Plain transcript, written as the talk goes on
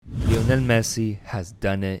Lionel Messi has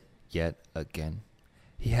done it yet again.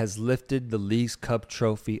 He has lifted the League's Cup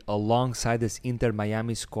trophy alongside this Inter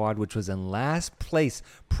Miami squad, which was in last place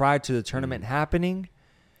prior to the tournament happening.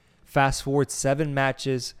 Fast forward 7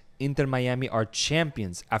 matches, Inter Miami are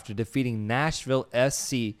champions after defeating Nashville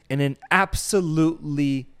SC in an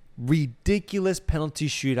absolutely ridiculous penalty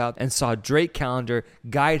shootout and saw Drake Callender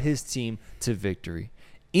guide his team to victory.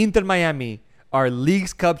 Inter Miami are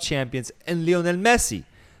League's Cup champions, and Lionel Messi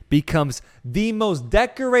becomes the most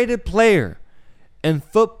decorated player in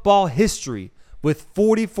football history with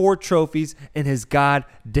 44 trophies in his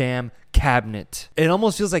goddamn cabinet. It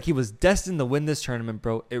almost feels like he was destined to win this tournament,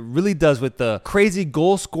 bro. It really does, with the crazy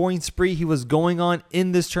goal scoring spree he was going on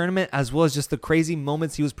in this tournament, as well as just the crazy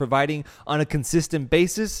moments he was providing on a consistent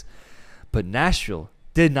basis. But Nashville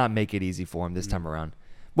did not make it easy for him this time around.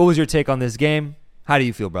 What was your take on this game? How do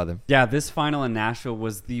you feel, brother? Yeah, this final in Nashville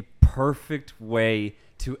was the perfect way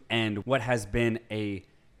to end what has been a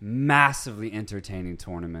massively entertaining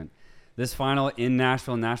tournament. This final in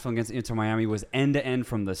Nashville against Inter Miami, was end-to-end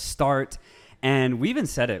from the start. And we even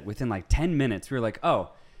said it within like 10 minutes. We were like,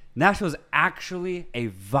 oh, Nashville's actually a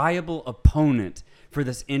viable opponent for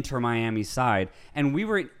this Inter Miami side. And we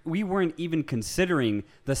weren't even considering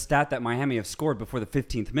the stat that Miami have scored before the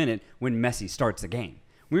 15th minute when Messi starts the game.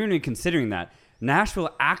 We weren't even considering that.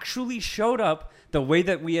 Nashville actually showed up the way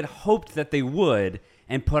that we had hoped that they would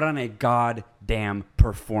and put on a goddamn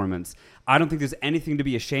performance. I don't think there's anything to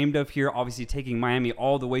be ashamed of here, obviously taking Miami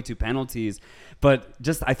all the way to penalties. But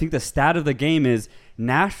just, I think the stat of the game is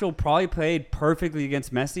Nashville probably played perfectly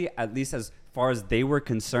against Messi, at least as far as they were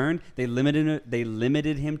concerned. They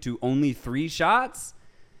limited him to only 3 shots,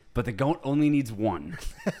 but the GOAT only needs 1.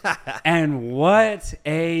 And what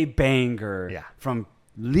a banger from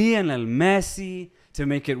Lionel Messi to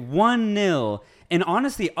make it 1-0. And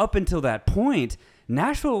honestly, up until that point,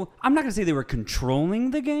 Nashville, I'm not going to say they were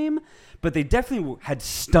controlling the game, but they definitely had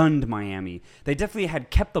stunned Miami. They definitely had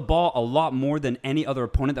kept the ball a lot more than any other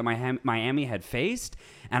opponent that Miami had faced.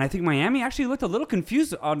 And I think Miami actually looked a little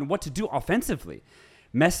confused on what to do offensively.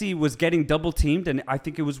 Messi was getting double teamed, and I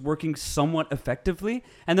think it was working somewhat effectively.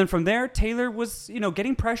 And then from there, Taylor was,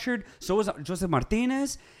 getting pressured. So was Josef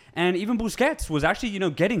Martinez. And even Busquets was actually,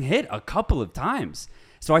 getting hit a couple of times.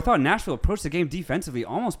 So I thought Nashville approached the game defensively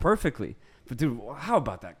almost perfectly. But, dude, how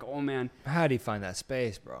about that goal, man? How do you find that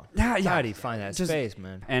space, bro? Yeah. How do you find that space,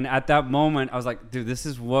 man? And at that moment, I was like, dude, this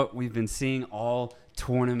is what we've been seeing all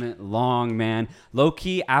tournament long, man.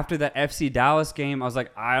 Low-key, after that FC Dallas game, I was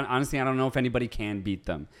like, honestly, I don't know if anybody can beat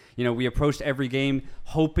them. We approached every game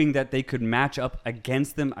hoping that they could match up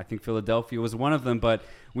against them. I think Philadelphia was one of them, but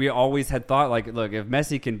we always had thought, like, look, if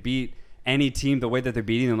Messi can beat any team the way that they're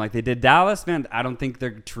beating them like they did Dallas, man, I don't think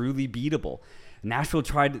they're truly beatable. Nashville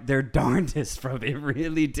tried their darndest, bro. They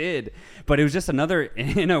really did. But it was just another,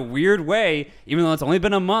 in a weird way, even though it's only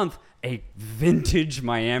been a month, a vintage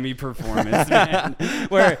Miami performance, man,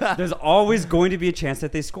 where there's always going to be a chance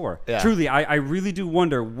that they score. Yeah. Truly, I really do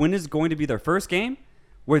wonder when is going to be their first game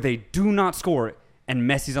where they do not score and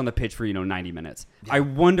Messi's on the pitch for, 90 minutes. Yeah. I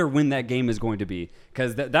wonder when that game is going to be,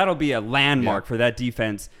 because that'll be a landmark for that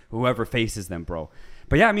defense, whoever faces them, bro.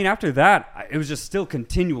 But yeah, I mean, after that, it was just still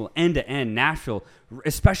continual end-to-end. Nashville,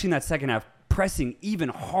 especially in that second half, pressing even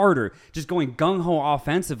harder, just going gung-ho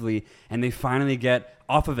offensively, and they finally get,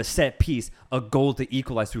 off of a set piece, a goal to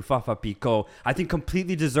equalize through Fafa Picault. I think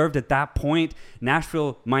completely deserved at that point.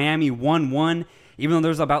 Nashville, Miami 1-1. Even though there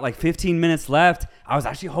was about 15 minutes left, I was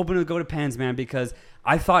actually hoping to go to pens, man, because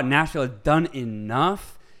I thought Nashville had done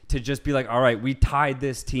enough to just be like, all right, we tied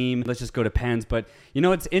this team. Let's just go to pens. But,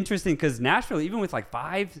 it's interesting because Nashville, even with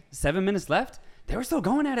 5-7 minutes left, they were still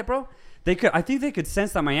going at it, bro. I think they could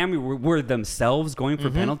sense that Miami were themselves going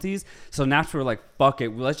for penalties. So Nashville were like, fuck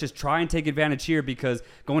it. Let's just try and take advantage here because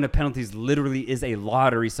going to penalties literally is a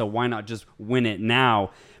lottery. So why not just win it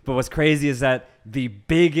now? But what's crazy is that the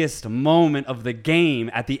biggest moment of the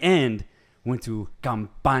game at the end went to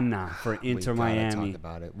Campana for Inter Miami.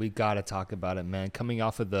 We got to talk about it, man. Coming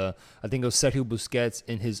off of I think it was Sergio Busquets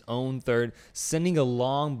in his own third, sending a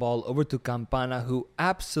long ball over to Campana, who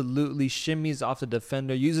absolutely shimmies off the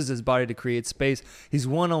defender, uses his body to create space. He's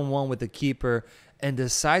one-on-one with the keeper and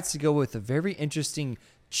decides to go with a very interesting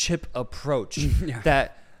chip approach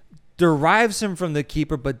that derives him from the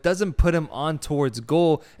keeper but doesn't put him on towards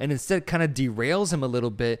goal and instead kind of derails him a little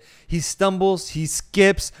bit. He stumbles, he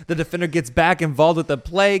skips, the defender gets back involved with the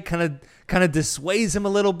play, kind kind of dissuades him a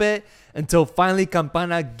little bit until finally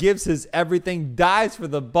Campana gives his everything, dives for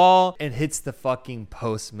the ball, and hits the fucking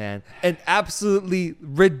post, man. An absolutely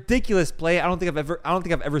ridiculous play. I don't think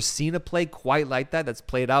I've ever seen a play quite like that that's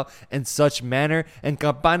played out in such manner. And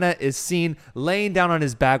Campana is seen laying down on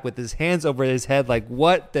his back with his hands over his head like,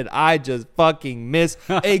 what did I just fucking miss?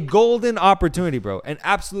 A golden opportunity, bro. An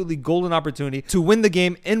absolutely golden opportunity to win the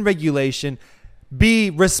game in regulation, be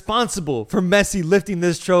responsible for Messi lifting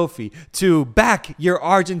this trophy, to back your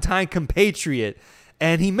Argentine compatriot.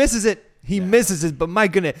 And he misses it. He misses it. But my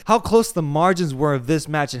goodness, how close the margins were of this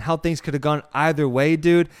match and how things could have gone either way,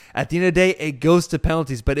 dude. At the end of the day, it goes to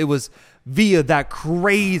penalties, but it was via that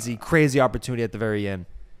crazy, crazy opportunity at the very end.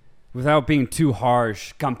 Without being too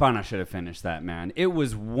harsh, Campana should have finished that, man. It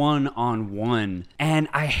was 1-on-1. And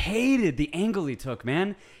I hated the angle he took,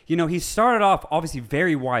 man. You know, he started off obviously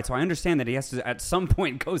very wide, so I understand that he has to at some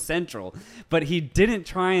point go central. But he didn't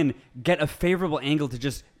try and get a favorable angle to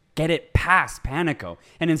just get it past Panico.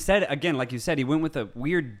 And instead, again, like you said, he went with a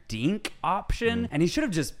weird dink option. And he should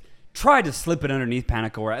have just tried to slip it underneath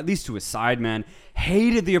Panico, or at least to his side, man.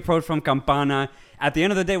 Hated the approach from Campana. At the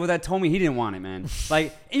end of the day, what that told me, he didn't want it, man.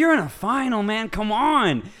 Like, you're in a final, man. Come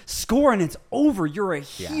on. Score and it's over. You're a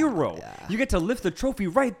hero. Yeah. You get to lift the trophy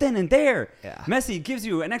right then and there. Yeah. Messi gives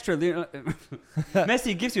you an extra like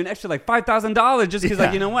 $5,000 just because,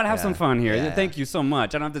 like, you know what? Have some fun here. Yeah. Thank you so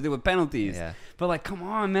much. I don't have to deal with penalties. Yeah. But, like, come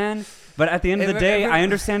on, man. But at the end of the day, I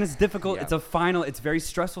understand it's difficult. Yeah. It's a final. It's a very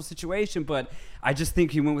stressful situation. But I just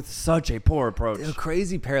think he went with such a poor approach. There are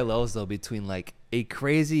crazy parallels, though, between, like, a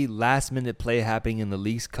crazy last-minute play happening in the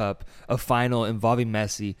Leagues Cup, a final involving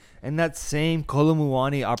Messi, and that same Kolo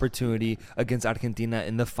Muani opportunity against Argentina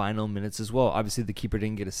in the final minutes as well. Obviously, the keeper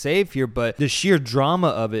didn't get a save here, but the sheer drama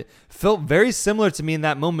of it felt very similar to me in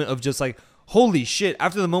that moment of just like, holy shit.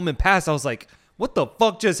 After the moment passed, I was like, what the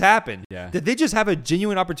fuck just happened? Yeah. Did they just have a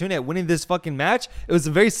genuine opportunity at winning this fucking match? It was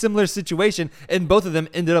a very similar situation, and both of them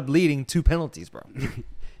ended up leading to penalties, bro.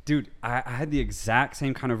 Dude, I had the exact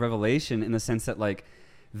same kind of revelation in the sense that, like,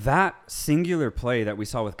 that singular play that we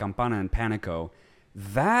saw with Campana and Panico,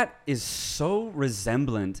 that is so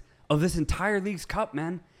resemblant of this entire Leagues Cup,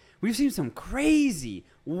 man. We've seen some crazy,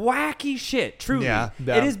 wacky shit, truly. Yeah.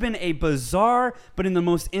 It has been a bizarre, but in the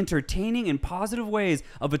most entertaining and positive ways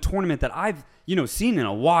of a tournament that I've, seen in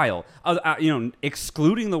a while.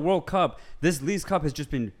 Excluding the World Cup, this Leagues Cup has just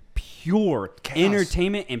been pure chaos.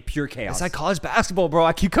 Entertainment and pure chaos. It's like college basketball, bro.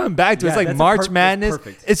 I keep coming back to it. It's like March Madness.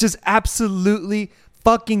 It's just absolutely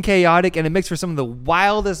fucking chaotic, and it makes for some of the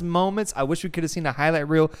wildest moments. I wish we could have seen a highlight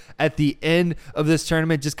reel at the end of this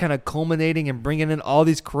tournament, just kind of culminating and bringing in all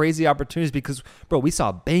these crazy opportunities because, bro, we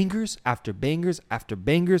saw bangers after bangers after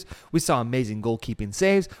bangers. We saw amazing goalkeeping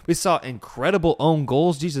saves. We saw incredible own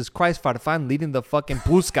goals. Jesus Christ, Farfan leading the fucking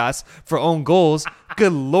Puskas for own goals.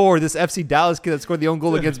 Good Lord, this FC Dallas kid that scored the own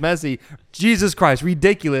goal against Messi. Jesus Christ,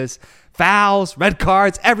 ridiculous. Fouls, red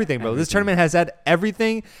cards, everything, bro. This tournament has had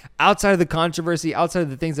everything outside of the controversy, outside of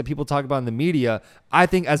the things that people talk about in the media. I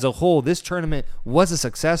think as a whole, this tournament was a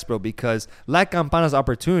success, bro, because like Campana's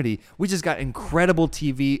opportunity, we just got incredible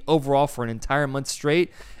TV overall for an entire month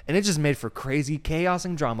straight, and it just made for crazy chaos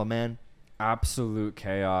and drama, man. Absolute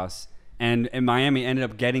chaos. And Miami ended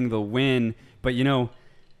up getting the win, but,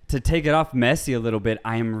 to take it off Messi a little bit,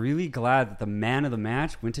 I am really glad that the man of the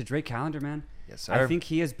match went to Drake Callender, man. Yes, sir. I think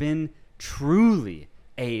he has been truly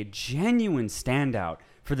a genuine standout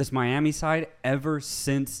for this Miami side ever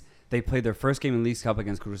since they played their first game in Leagues Cup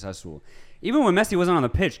against Cruz Azul. Even when Messi wasn't on the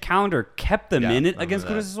pitch, Callender kept them in it against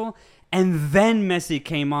Cruz Azul, and then Messi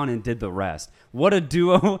came on and did the rest. What a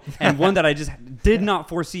duo, and one that I just did not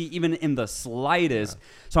foresee even in the slightest. Yeah.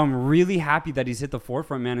 So I'm really happy that he's hit the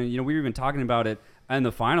forefront, man. And, we were even talking about it in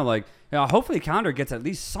the final, like, hopefully Callender gets at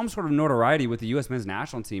least some sort of notoriety with the U.S. men's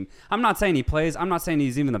national team. I'm not saying he plays. I'm not saying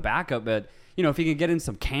he's even the backup, but, if he can get in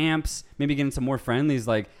some camps, maybe get in some more friendlies,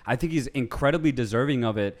 like, I think he's incredibly deserving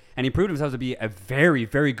of it. And he proved himself to be a very,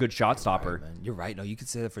 very good shot stopper. Right, man. You're right. No, you could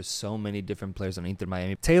say that for so many different players on Inter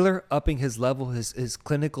Miami. Taylor upping his level, his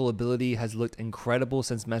clinical ability has looked incredible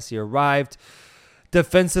since Messi arrived.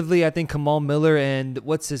 Defensively, I think Kamal Miller and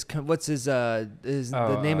what's the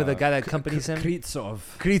name of the guy that accompanies him?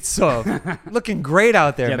 Kritsov. Looking great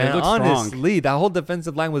out there, man. Honestly, that whole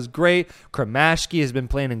defensive line was great. Kremashki has been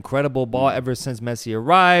playing incredible ball ever since Messi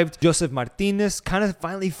arrived. Joseph Martinez kind of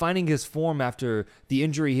finally finding his form after the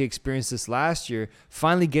injury he experienced this last year,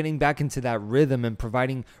 finally getting back into that rhythm and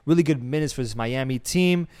providing really good minutes for this Miami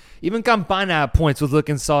team. Even Campana at points was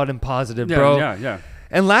looking solid and positive, bro. Yeah.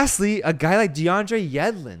 And lastly, a guy like DeAndre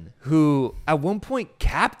Yedlin, who at one point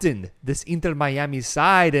captained this Inter Miami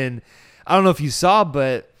side. And I don't know if you saw,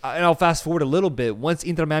 but and I'll fast forward a little bit. Once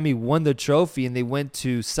Inter Miami won the trophy and they went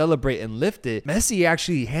to celebrate and lift it, Messi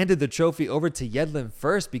actually handed the trophy over to Yedlin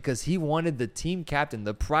first because he wanted the team captain,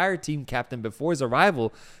 the prior team captain before his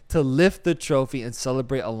arrival, to lift the trophy and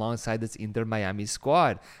celebrate alongside this Inter Miami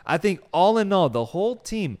squad. I think all in all, the whole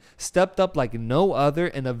team stepped up like no other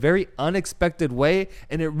in a very unexpected way,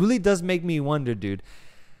 and it really does make me wonder, dude,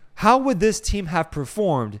 how would this team have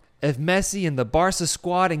performed if Messi and the Barca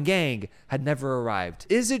squad and gang had never arrived?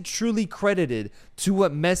 Is it truly credited to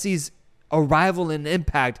what Messi's arrival and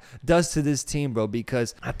impact does to this team, bro?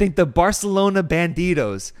 Because I think the Barcelona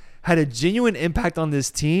Bandidos had a genuine impact on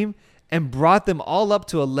this team and brought them all up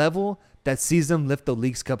to a level that sees them lift the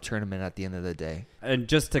Leagues Cup tournament at the end of the day. And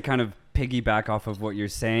just to kind of piggyback off of what you're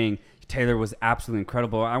saying, Taylor was absolutely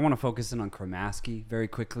incredible. I want to focus in on Kramaski very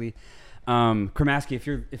quickly. Kramaski,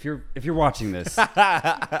 if you're watching this,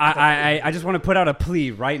 I just want to put out a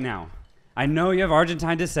plea right now. I know you have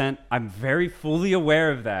Argentine descent. I'm very fully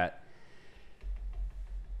aware of that.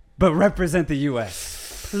 But represent the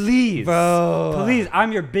U.S. Please. Bro. Please.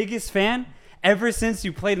 I'm your biggest fan. Ever since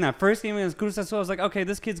you played in that first game against Cruz Azul, I was like, okay,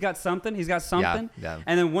 this kid's got something. He's got something. Yeah.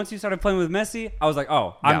 And then once you started playing with Messi, I was like,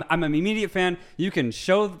 oh, I'm an immediate fan. You can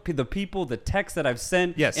show the people the text that I've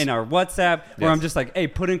sent in our WhatsApp where I'm just like, hey,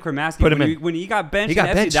 put in Kramaski. When he got benched in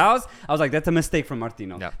FC Dallas, I was like, that's a mistake from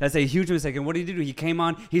Martino. Yeah. That's a huge mistake. And what did he do? He came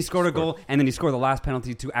on, he scored a goal, and then he scored the last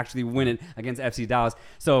penalty to actually win it against FC Dallas.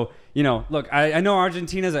 So, you know, look, I know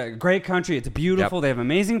Argentina's a great country. It's beautiful. Yep. They have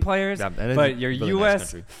amazing players. Yep. But your really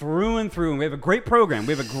U.S. Nice through and through. And we have a great program.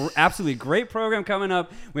 We have absolutely great program coming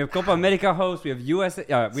up. We have Copa America hosts. We have U.S.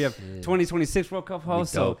 We have 2026 World Cup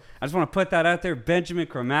hosts. So I just want to put that out there. Benjamin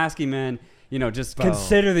Kramaski, man, you know, just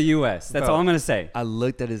consider the U.S. That's all I'm going to say. I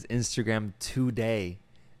looked at his Instagram today.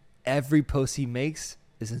 Every post he makes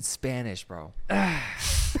is in Spanish, bro. And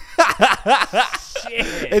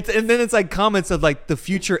then it's like comments of like the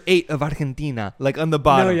future 8 of Argentina, like on the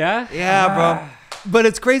bottom. No, yeah? Yeah, bro. But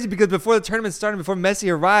it's crazy because before the tournament started, before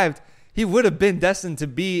Messi arrived, he would have been destined to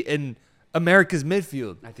be in America's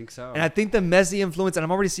midfield. I think so. And I think the Messi influence, and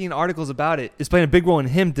I'm already seeing articles about it, is playing a big role in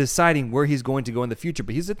him deciding where he's going to go in the future.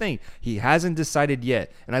 But here's the thing. He hasn't decided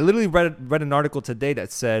yet. And I literally read an article today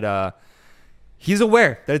that said he's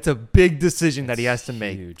aware that it's a big decision that he has to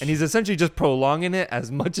make. And he's essentially just prolonging it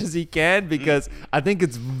as much as he can because I think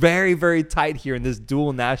it's very, very tight here in this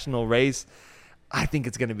dual national race. I think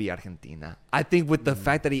it's going to be Argentina. I think with the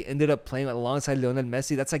fact that he ended up playing alongside Lionel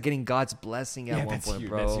Messi, that's like getting God's blessing at one point,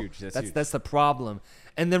 bro. That's huge. That's the problem.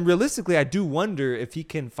 And then realistically, I do wonder if he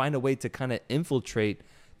can find a way to kind of infiltrate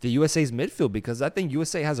the USA's midfield because I think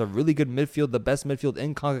USA has a really good midfield, the best midfield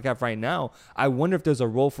in CONCACAF right now. I wonder if there's a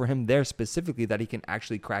role for him there specifically that he can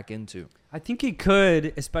actually crack into. I think he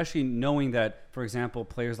could, especially knowing that, for example,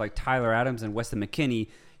 players like Tyler Adams and Weston McKennie,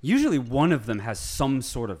 usually one of them has some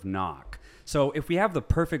sort of knock. So if we have the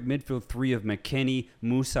perfect midfield 3 of McKennie,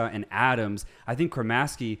 Musa, and Adams, I think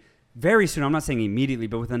Kramaski very soon, I'm not saying immediately,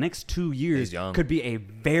 but within the next 2 years, could be a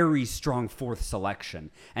very strong 4th selection.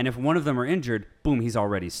 And if one of them are injured, boom, he's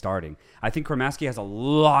already starting. I think Kramaski has a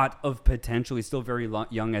lot of potential. He's still very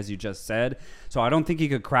young, as you just said. So I don't think he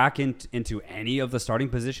could crack into any of the starting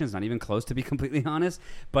positions, not even close, to be completely honest.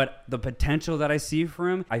 But the potential that I see for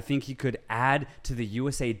him, I think he could add to the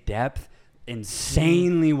USA depth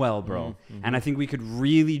insanely well, bro. And I think we could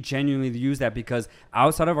really genuinely use that because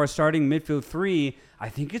outside of our starting midfield 3, I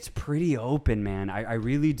think it's pretty open, man. I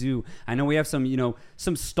really do. I know we have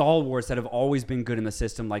some stalwarts that have always been good in the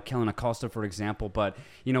system, like Kellen Acosta, for example. But,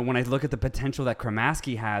 when I look at the potential that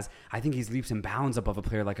Kramaski has, I think he's leaps and bounds above a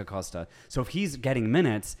player like Acosta. So if he's getting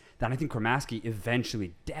minutes, then I think Kramaski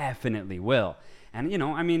eventually definitely will. And,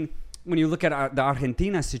 when you look at the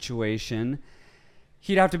Argentina situation,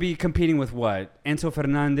 he'd have to be competing with what? Enzo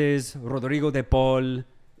Fernandez, Rodrigo De Paul,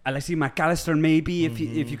 Alexis McAllister maybe, if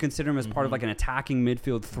you consider him as part of like an attacking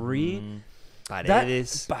midfield 3.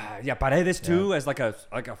 Paredes. Paredes too, as like a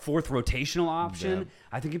 4th rotational option. Yeah.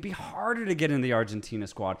 I think it'd be harder to get in the Argentina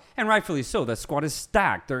squad. And rightfully so. That squad is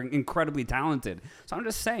stacked. They're incredibly talented. So I'm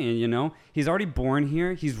just saying, he's already born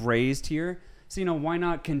here. He's raised here. So, why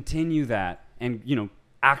not continue that and,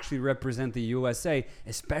 actually represent the USA,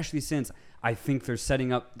 especially since I think they're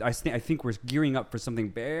setting up. I think we're gearing up for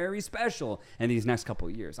something very special in these next couple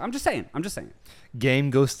of years. I'm just saying.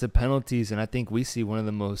 Game goes to penalties, and I think we see one of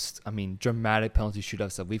the most, dramatic penalty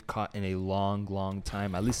shootouts that we've caught in a long, long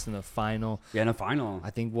time. At least in the final. Yeah, in a final.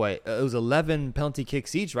 I think it was 11 penalty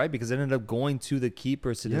kicks each, right? Because it ended up going to the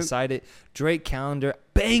keepers to decide it. Drake Callender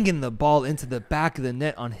banging the ball into the back of the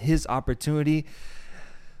net on his opportunity.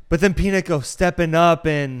 But then Pinico stepping up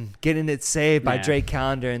and getting it saved by Yeah. Drake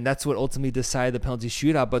Callender, and that's what ultimately decided the penalty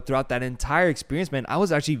shootout. But throughout that entire experience, man, I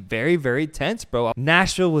was actually very, very tense, bro.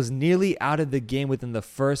 Nashville was nearly out of the game within the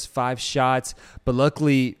first 5 shots, but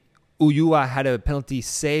luckily Ulloa had a penalty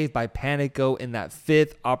saved by Panico in that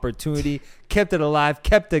 5th opportunity, kept it alive,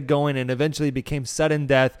 kept it going, and eventually became sudden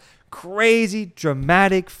death. Crazy,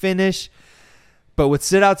 dramatic finish. But what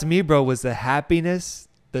stood out to me, bro, was the happiness,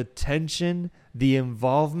 the tension, the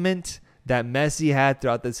involvement that Messi had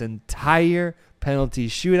throughout this entire penalty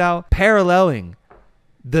shootout, paralleling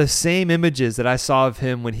the same images that I saw of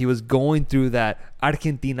him when he was going through that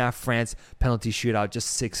Argentina-France penalty shootout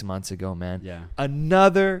just 6 months ago, man. Yeah.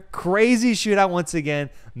 Another crazy shootout once again.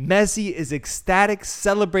 Messi is ecstatic,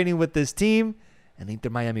 celebrating with this team, and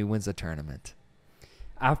Inter Miami wins the tournament.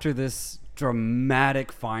 After this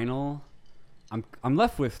dramatic final, I'm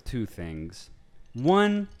left with 2 things.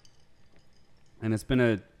 One, and it's been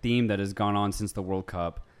a theme that has gone on since the World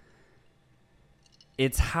Cup,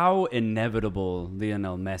 it's how inevitable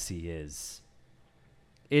Lionel Messi is.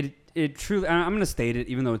 It truly, I'm going to state it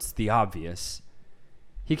even though it's the obvious.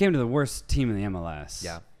 He came to the worst team in the MLS.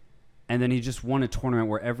 Yeah. And And then he just won a tournament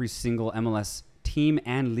where every single MLS team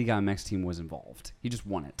and Liga MX team was involved. He just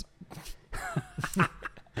won it.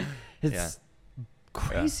 It's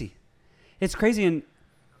crazy. Yeah. It's crazy. And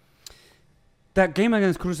that game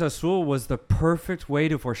against Cruz Azul was the perfect way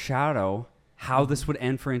to foreshadow how this would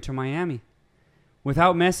end for Inter Miami.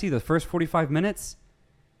 Without Messi, the first 45 minutes,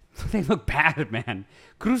 they look bad, man.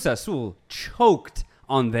 Cruz Azul choked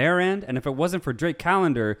on their end, and if it wasn't for Drake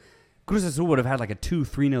Callender, Cruz Azul would have had like a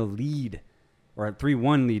 2-3-0 lead or a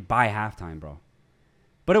 3-1 lead by halftime, bro.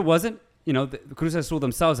 But it wasn't. You know, the Cruz Azul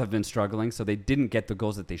themselves have been struggling, so they didn't get the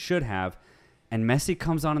goals that they should have. And Messi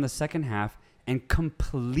comes on in the second half and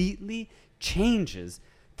completely changes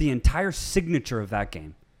the entire signature of that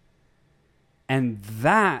game. And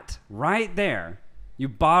that right there, you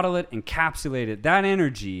bottle it, encapsulate it. That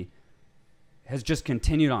energy has just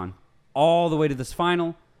continued on all the way to this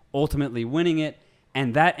final, ultimately winning it.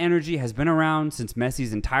 And that energy has been around since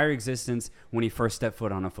Messi's entire existence when he first stepped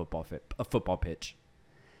foot on a football pitch.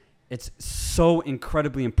 It's so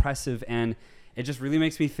incredibly impressive, and it just really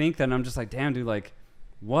makes me think that I'm just like, damn, dude, like,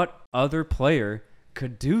 what other player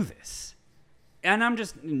could do this? And I'm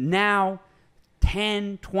just now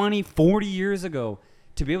 10, 20, 40 years ago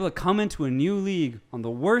to be able to come into a new league on the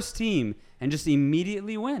worst team and just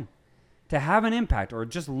immediately win, to have an impact, or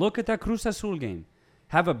just look at that Cruz Azul game,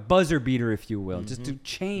 have a buzzer beater, if you will, just to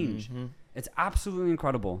change. It's absolutely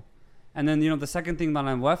incredible. And then, you know, the second thing that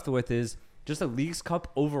I'm left with is just a Leagues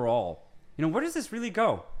Cup overall. You know, where does this really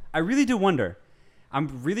go? I really do wonder.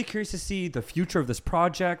 I'm really curious to see the future of this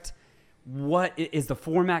project. What is the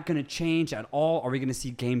format going to change at all? Are we going to see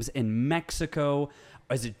games in Mexico?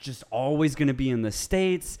 Is it just always going to be in the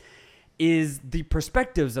States? Is the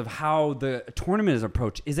perspectives of how the tournament is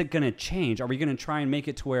approached, is it going to change? Are we going to try and make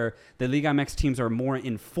it to where the Liga MX teams are more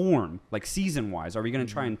informed, like season-wise? Are we going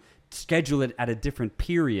to try and schedule it at a different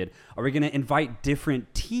period? Are we going to invite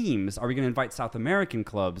different teams? Are we going to invite South American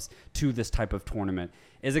clubs to this type of tournament?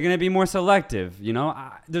 Is it going to be more selective? You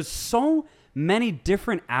know, there's so many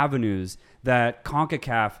different avenues that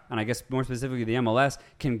CONCACAF, and I guess more specifically the MLS,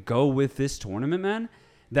 can go with this tournament, man,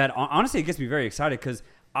 that honestly it gets me very excited, because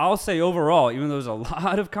I'll say overall, even though there's a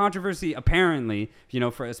lot of controversy, apparently, you know,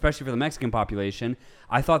 especially for the Mexican population,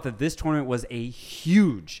 I thought that this tournament was a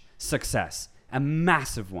huge success, a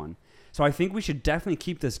massive one. So I think we should definitely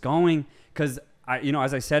keep this going, because,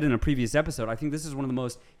 as I said in a previous episode, I think this is one of the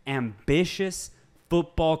most ambitious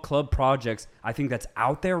football club projects I think that's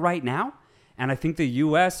out there right now. And I think the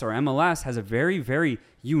U.S. or MLS has a very, very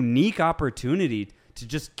unique opportunity to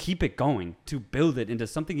just keep it going, to build it into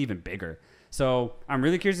something even bigger. So I'm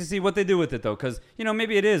really curious to see what they do with it, though, because, you know,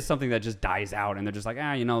 maybe it is something that just dies out and they're just like,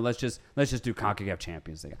 let's just do CONCACAF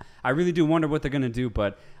Champions League. I really do wonder what they're going to do,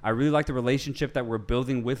 but I really like the relationship that we're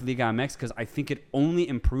building with Liga MX, because I think it only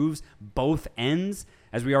improves both ends.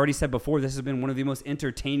 As we already said before, this has been one of the most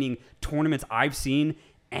entertaining tournaments I've seen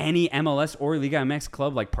any MLS or Liga MX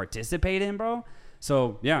club like participate in, bro.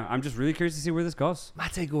 So, yeah, I'm just really curious to see where this goes. My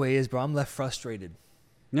takeaway is, bro, I'm left frustrated.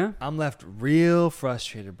 Yeah? I'm left real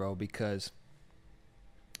frustrated, bro, because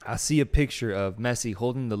I see a picture of Messi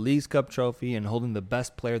holding the Leagues Cup trophy and holding the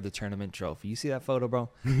best player of the tournament trophy. You see that photo, bro?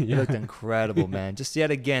 Yeah. It looked incredible, man. Just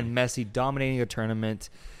yet again, Messi dominating a tournament,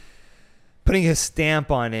 putting his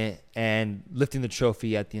stamp on it, and lifting the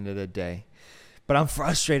trophy at the end of the day. But I'm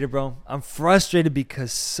frustrated, bro. I'm frustrated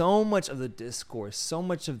because so much of the discourse, so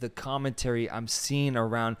much of the commentary I'm seeing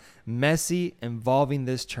around Messi involving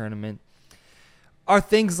this tournament are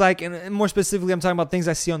things like, and more specifically, I'm talking about things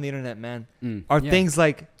I see on the internet, man. Things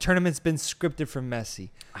like tournaments been scripted for Messi,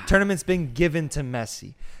 tournaments been given to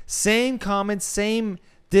Messi. Same comments, same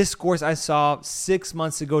discourse I saw 6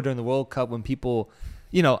 months ago during the World Cup when people,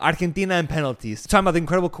 Argentina and penalties. Talking about the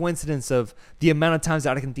incredible coincidence of the amount of times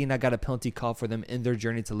that Argentina got a penalty call for them in their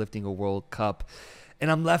journey to lifting a World Cup. And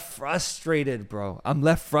I'm left frustrated, bro. I'm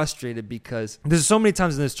left frustrated because there's so many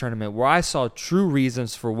times in this tournament where I saw true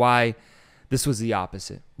reasons for why this was the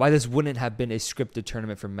opposite. Why this wouldn't have been a scripted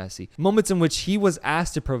tournament for Messi. Moments in which he was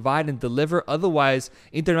asked to provide and deliver. Otherwise,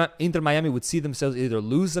 Inter Miami would see themselves either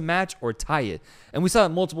lose the match or tie it. And we saw it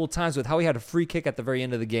multiple times with how he had a free kick at the very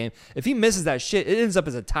end of the game. If he misses that shit, it ends up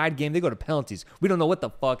as a tied game. They go to penalties. We don't know what the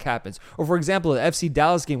fuck happens. Or for example, the FC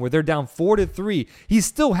Dallas game where they're down 4-3. He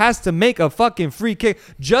still has to make a fucking free kick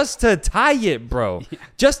just to tie it, bro.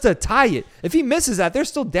 Just to tie it. If he misses that, they're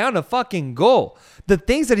still down a fucking goal. The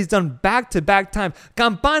things that he's done back-to-back time.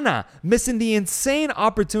 Campana missing the insane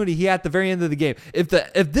opportunity he had at the very end of the game. If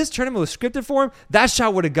this tournament was scripted for him, that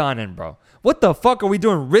shot would have gone in, bro. What the fuck are we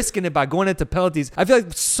doing risking it by going into penalties? I feel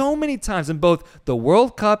like so many times in both the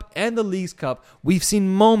World Cup and the Leagues Cup, we've seen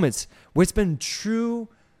moments where it's been true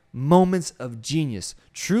moments of genius,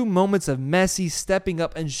 true moments of Messi stepping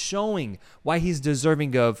up and showing why he's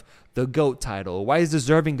deserving of the GOAT title, why he's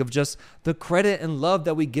deserving of just the credit and love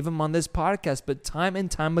that we give him on this podcast. But time and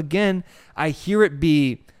time again, I hear it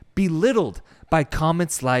be belittled by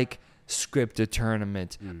comments like scripted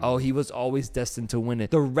tournament. Oh, he was always destined to win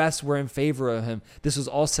it. The rest were in favor of him. This was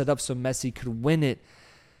all set up so Messi could win it.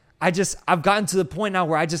 I've gotten to the point now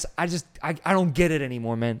where I don't get it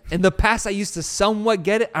anymore, man. In the past, I used to somewhat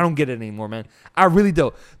get it. I don't get it anymore, man. I really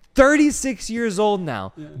don't. 36 years old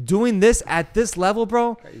now, doing this at this level,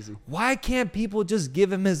 bro. Crazy. Why can't people just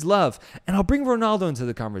give him his love? And I'll bring Ronaldo into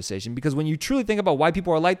the conversation because when you truly think about why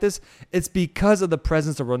people are like this, it's because of the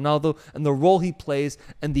presence of Ronaldo and the role he plays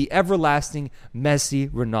and the everlasting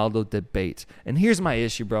Messi-Ronaldo debate. And here's my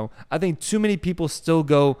issue, bro. I think too many people still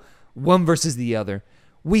go one versus the other.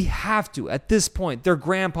 We have to, at this point, they're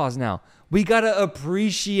grandpas now. We got to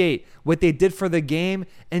appreciate what they did for the game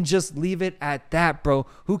and just leave it at that, bro.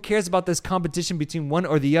 Who cares about this competition between one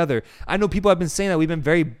or the other? I know people have been saying that we've been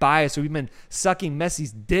very biased or we've been sucking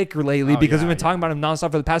Messi's dick lately because we've been talking about him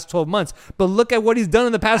nonstop for the past 12 months. But look at what he's done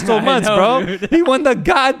in the past 12 months, bro. He won the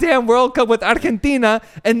goddamn World Cup with Argentina,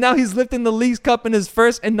 and now he's lifting the Leagues Cup in his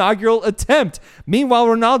first inaugural attempt. Meanwhile,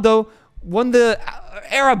 Ronaldo won the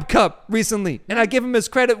Arab Cup recently, and I give him his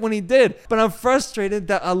credit when he did. But I'm frustrated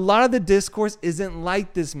that a lot of the discourse isn't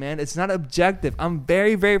like this, man. It's not objective. I'm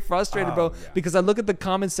very, very frustrated, bro, because I look at the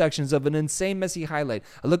comment sections of an insane Messi highlight.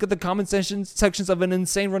 I look at the comment sections of an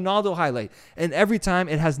insane Ronaldo highlight, and every time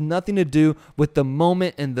it has nothing to do with the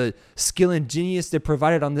moment and the skill and genius they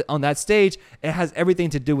provided on that stage. It has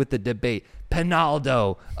everything to do with the debate.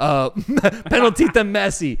 Penaldo, penalty to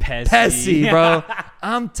Messi, Pessi, bro.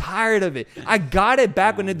 I'm tired of it. I got it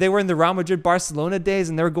back when they were in the Real Madrid Barcelona days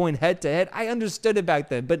and they were going head to head. I understood it back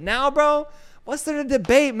then. But now, bro, what's there to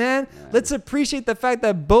debate, man? Let's appreciate the fact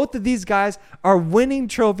that both of these guys are winning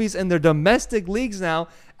trophies in their domestic leagues now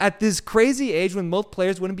at this crazy age when most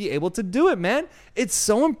players wouldn't be able to do it, man. It's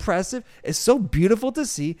so impressive. It's so beautiful to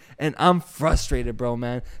see. And I'm frustrated, bro,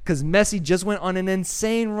 man, because Messi just went on an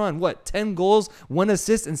insane run. What, 10 goals, 1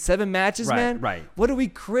 assist in 7 matches, man? Right. What are we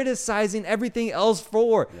criticizing everything else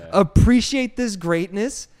for? Appreciate this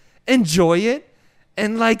greatness. Enjoy it.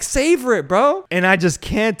 And, savor it, bro. And I just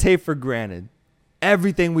can't take for granted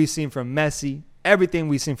everything we've seen from Messi, everything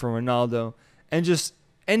we've seen from Ronaldo, and just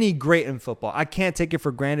any great in football. I can't take it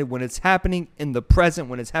for granted when it's happening in the present,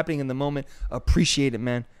 when it's happening in the moment. Appreciate it,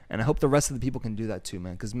 man. And I hope the rest of the people can do that too,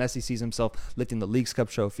 man, because Messi sees himself lifting the Leagues Cup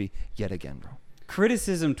trophy yet again, bro.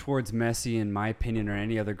 Criticism towards Messi, in my opinion, or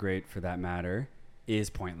any other great for that matter, is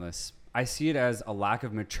pointless. I see it as a lack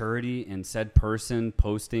of maturity in said person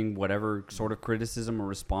posting whatever sort of criticism or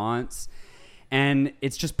response. And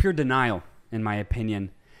it's just pure denial, in my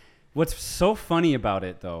opinion. What's so funny about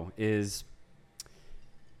it, though, is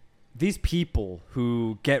these people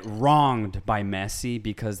who get wronged by Messi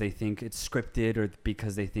because they think it's scripted or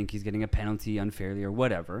because they think he's getting a penalty unfairly or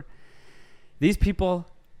whatever, these people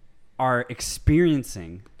are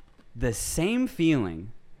experiencing the same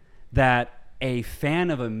feeling that a fan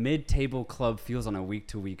of a mid-table club feels on a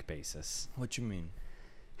week-to-week basis. What you mean?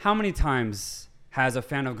 How many times has a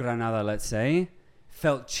fan of Granada, let's say,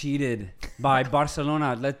 felt cheated by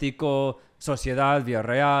Barcelona, Atletico, Sociedad,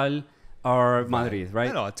 Villarreal, or Madrid,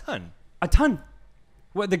 right? No, a ton. A ton.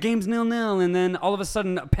 Well, the game's 0-0, and then all of a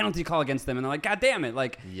sudden a penalty call against them, and they're like, God damn it,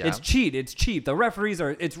 like it's cheap. The referees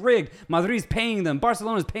it's rigged. Madrid's paying them.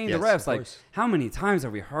 Barcelona's paying the refs. Like, how many times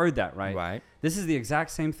have we heard that, right? Right. This is the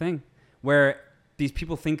exact same thing, where these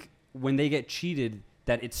people think when they get cheated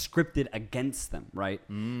that it's scripted against them, right?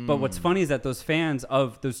 But what's funny is that those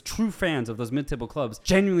true fans of those mid-table clubs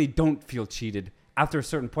genuinely don't feel cheated after a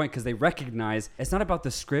certain point because they recognize it's not about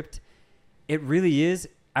the script. It really is.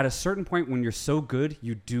 At a certain point, when you're so good,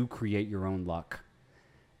 you do create your own luck.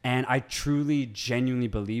 And I truly, genuinely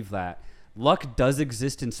believe that. Luck does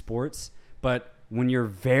exist in sports, but when you're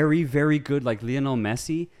very, very good like Lionel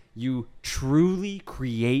Messi, you truly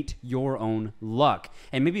create your own luck.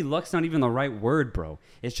 And maybe luck's not even the right word, bro.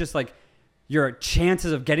 It's just like your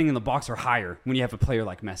chances of getting in the box are higher when you have a player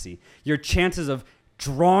like Messi. Your chances of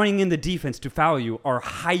drawing in the defense to foul you are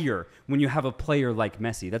higher when you have a player like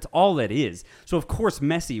Messi. That's all it is. So, of course,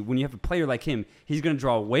 Messi, when you have a player like him, he's going to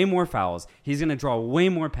draw way more fouls. He's going to draw way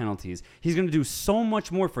more penalties. He's going to do so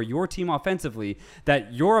much more for your team offensively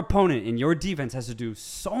that your opponent in your defense has to do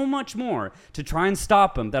so much more to try and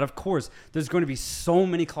stop him that, of course, there's going to be so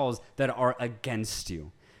many calls that are against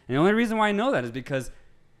you. And the only reason why I know that is because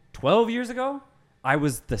 12 years ago, I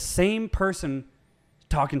was the same person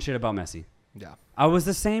talking shit about Messi. Yeah. I was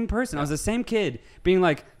the same person. I was the same kid being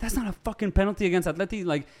like, that's not a fucking penalty against Atleti.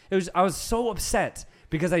 Like, I was so upset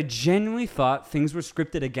because I genuinely thought things were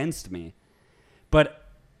scripted against me. But,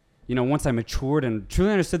 once I matured and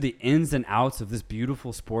truly understood the ins and outs of this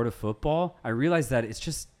beautiful sport of football, I realized that it's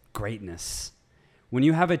just greatness. When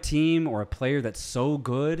you have a team or a player that's so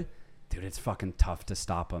good, dude, it's fucking tough to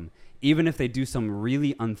stop them. Even if they do some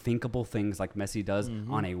really unthinkable things like Messi does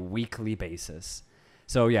on a weekly basis.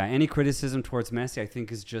 So, yeah, any criticism towards Messi, I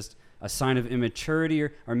think, is just a sign of immaturity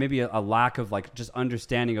or maybe a lack of, just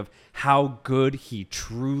understanding of how good he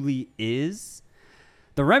truly is.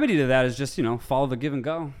 The remedy to that is just, follow the give and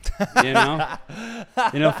go,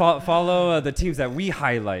 follow the teams that we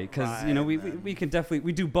highlight because, we can definitely,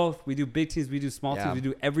 we do both. We do big teams, we do small teams, we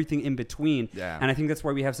do everything in between. Yeah. And I think that's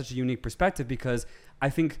why we have such a unique perspective because I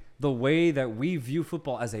think the way that we view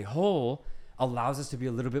football as a whole allows us to be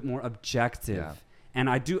a little bit more objective. Yeah. And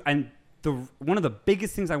one of the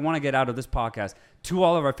biggest things I want to get out of this podcast to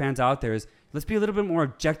all of our fans out there is let's be a little bit more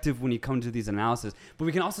objective when you come to these analysis. But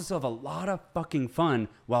we can also still have a lot of fucking fun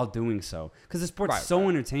while doing so. Because the sport's so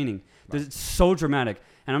entertaining. It's so dramatic.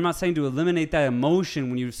 And I'm not saying to eliminate that emotion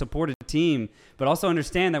when you support a team, but also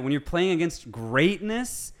understand that when you're playing against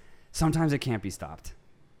greatness, sometimes it can't be stopped.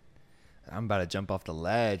 I'm about to jump off the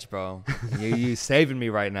ledge, bro. You saving me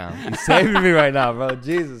right now. You saving me right now, bro.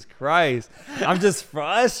 Jesus Christ. I'm just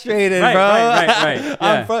frustrated, bro. Right.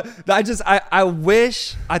 Yeah.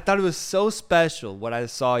 I thought it was so special what I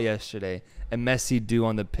saw yesterday and Messi do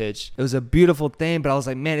on the pitch. It was a beautiful thing, but I was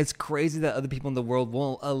like, man, it's crazy that other people in the world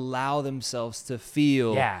won't allow themselves to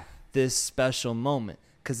feel this special moment.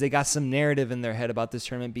 Because they got some narrative in their head about this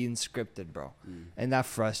tournament being scripted, bro. And that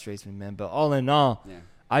frustrates me, man. But all in all,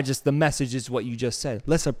 the message is what you just said.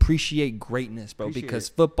 Let's appreciate greatness, bro. Because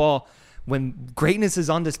football, when greatness is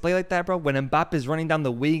on display like that, bro, when Mbappe is running down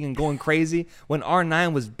the wing and going crazy, when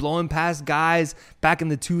R9 was blowing past guys back in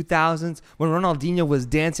the 2000s, when Ronaldinho was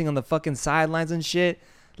dancing on the fucking sidelines and shit,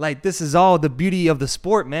 this is all the beauty of the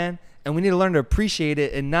sport, man. And we need to learn to appreciate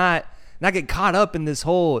it and not get caught up in this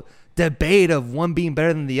whole debate of one being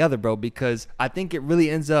better than the other, bro, because I think it really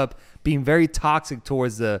ends up being very toxic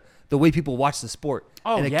towards the way people watch the sport.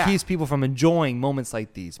 And it keeps people from enjoying moments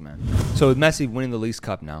like these, man. So with Messi winning the Leagues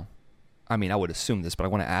Cup now, I mean, I would assume this, but I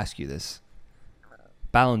want to ask you this.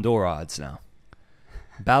 Ballon d'Or odds now.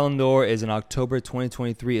 Ballon d'Or is in October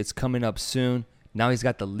 2023. It's coming up soon. Now he's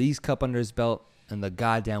got the Leagues Cup under his belt and the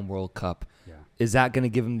goddamn World Cup. Yeah. Is that going to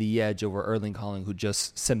give him the edge over Erling Haaland, who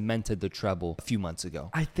just cemented the treble a few months ago?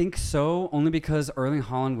 I think so, only because Erling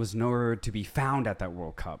Haaland was nowhere to be found at that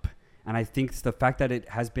World Cup. And I think it's the fact that it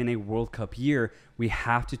has been a World Cup year, we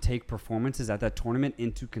have to take performances at that tournament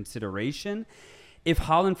into consideration. If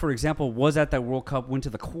Haaland, for example, was at that World Cup, went to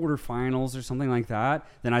the quarterfinals or something like that,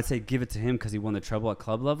 then I'd say give it to him because he won the treble at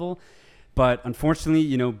club level. But unfortunately,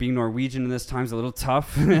 being Norwegian in this time is a little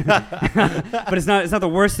tough. But it's not the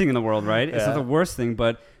worst thing in the world, right? Yeah. It's not the worst thing,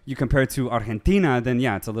 but you compare it to Argentina, then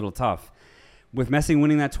yeah, it's a little tough. With Messi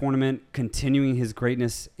winning that tournament, continuing his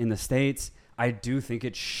greatness in the States, I do think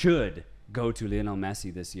it should go to Lionel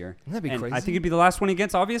Messi this year. That'd be crazy. I think it'd be the last one he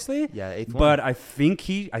gets, obviously. Yeah, 8th one. But I think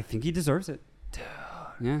he deserves it. Dude,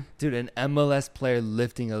 Yeah. Dude, an MLS player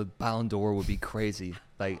lifting a Ballon d'Or would be crazy.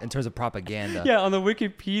 Like, in terms of propaganda. Yeah, on the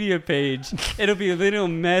Wikipedia page, it'll be a little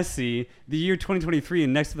Messi, the year 2023,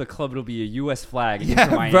 and next to the club, it'll be a U.S. flag. Yeah,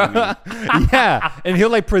 Miami. bro. Yeah, and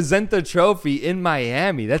he'll like present the trophy in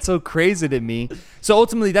Miami. That's so crazy to me. So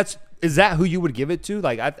ultimately, is that who you would give it to?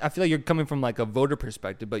 Like, I feel like you're coming from like a voter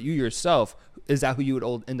perspective, but you yourself, is that who you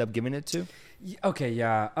would end up giving it to? Okay,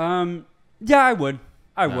 yeah. Yeah, I would.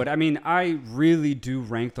 I would. I mean, I really do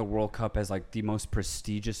rank the World Cup as like the most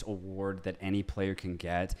prestigious award that any player can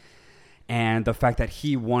get. And the fact that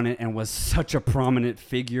he won it and was such a prominent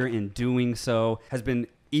figure in doing so, has been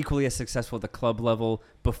equally as successful at the club level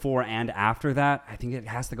before and after that, I think it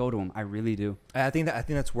has to go to him. I really do. I think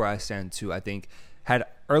that's where I stand too. I think had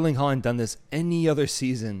Erling Haaland done this any other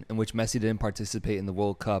season in which Messi didn't participate in the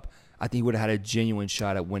World Cup, I think he would have had a genuine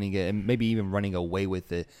shot at winning it and maybe even running away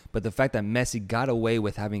with it. But the fact that Messi got away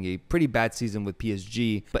with having a pretty bad season with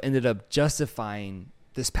PSG, but ended up justifying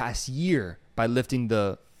this past year by lifting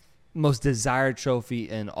the most desired trophy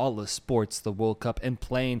in all of sports, the World Cup, and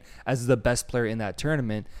playing as the best player in that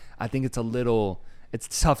tournament, I think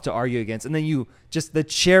it's tough to argue against. And then just the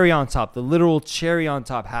cherry on top, the literal cherry on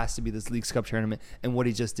top has to be this Leagues Cup tournament and what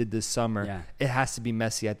he just did this summer. Yeah. It has to be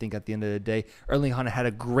Messi, I think, at the end of the day. Erling Haaland had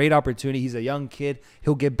a great opportunity. He's a young kid.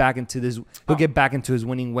 He'll get back into his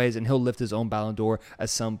winning ways, and he'll lift his own Ballon d'Or at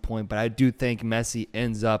some point. But I do think Messi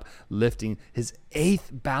ends up lifting his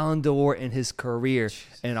 8th Ballon d'Or in his career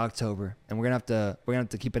in October. And we're gonna have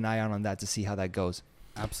to keep an eye out on that to see how that goes.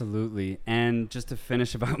 Absolutely. And just to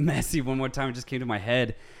finish about Messi one more time, it just came to my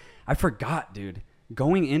head. I forgot, dude.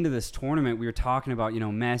 Going into this tournament, we were talking about,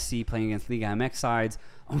 Messi playing against Liga MX sides.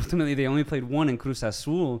 Ultimately, they only played one in Cruz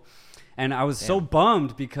Azul. And I was so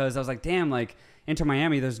bummed because I was like, damn, like, Inter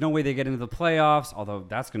Miami, there's no way they get into the playoffs, although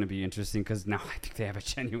that's going to be interesting because now I think they have a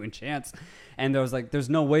genuine chance. And there was like, there's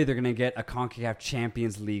no way they're going to get a CONCACAF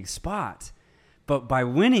Champions League spot. But by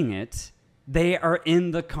winning it, they are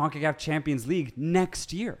in the CONCACAF Champions League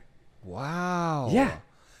next year. Wow. Yeah.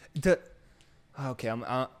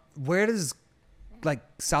 Where does like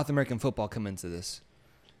South American football come into this?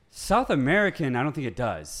 South American, I don't think it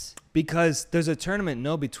does. Because there's a tournament,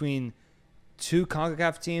 between 2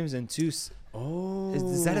 CONCACAF teams and 2. Oh.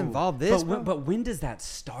 Does that involve this? But when does that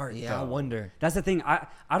start? Yeah, though? I wonder. That's the thing. I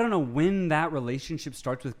don't know when that relationship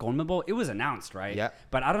starts with CONMEBOL. It was announced, right? Yeah.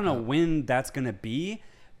 But I don't know when that's going to be.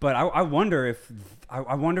 But I wonder if they're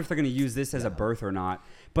going to use this as a birth or not.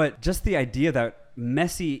 But just the idea that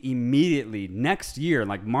Messi immediately next year,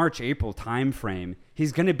 like March, April timeframe,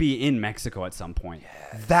 he's going to be in Mexico at some point.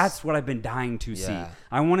 Yes. That's what I've been dying to see.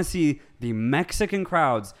 I want to see the Mexican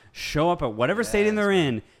crowds show up at whatever stadium they're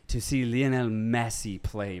in to see Lionel Messi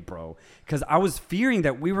play, bro. Because I was fearing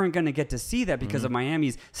that we weren't going to get to see that because of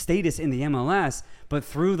Miami's status in the MLS. But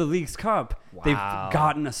through the Leagues Cup, they've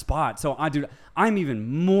gotten a spot. So, I'm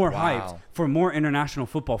even more hyped for more international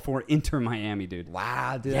football for Inter Miami, dude.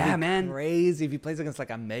 Wow, dude. Yeah, man. Crazy if he plays against like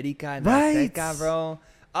America and Right. Azteca, bro.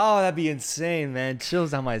 Oh, that'd be insane, man.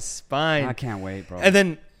 Chills down my spine. I can't wait, bro. And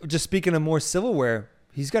then, just speaking of more silverware,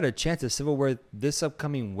 he's got a chance of silverware this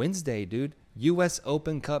upcoming Wednesday, dude. U.S.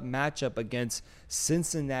 Open Cup matchup against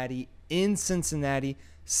Cincinnati in Cincinnati,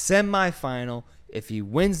 semifinal. If he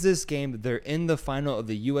wins this game, they're in the final of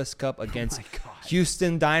the U.S. Cup against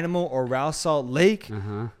Houston Dynamo or Real Salt Lake.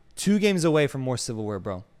 2 games away from more silverware,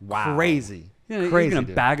 bro. Wow. Crazy. He's Crazy, going to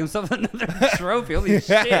dude. bag himself another trophy. Holy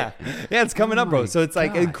shit. Yeah, it's coming up, bro. So it's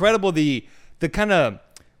like incredible the kind of,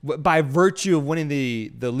 by virtue of winning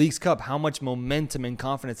the Leagues Cup, how much momentum and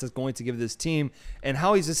confidence it's going to give this team, and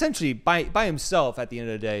how he's essentially by himself at the end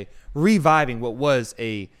of the day reviving what was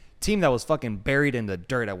a team that was fucking buried in the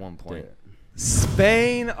dirt at one point. Dude.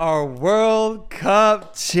 Spain are World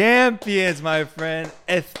Cup champions, my friend.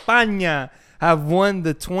 España have won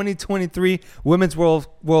the 2023 Women's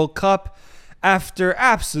World Cup after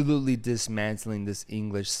absolutely dismantling this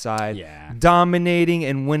English side, dominating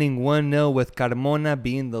and winning 1-0 with Carmona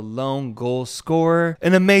being the lone goal scorer.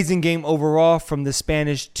 An amazing game overall from the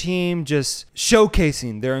Spanish team, just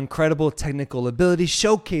showcasing their incredible technical ability,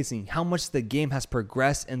 showcasing how much the game has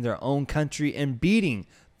progressed in their own country, and beating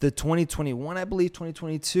the 2021, I believe,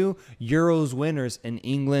 2022 Euros winners in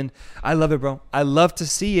England. I love it, bro. I love to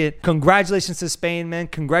see it. Congratulations to Spain, man.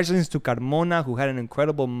 Congratulations to Carmona, who had an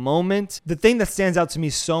incredible moment. The thing that stands out to me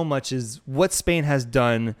so much is what Spain has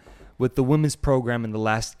done with the women's program in the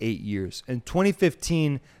last 8 years. In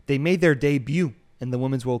 2015, they made their debut in the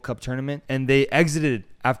Women's World Cup tournament, and they exited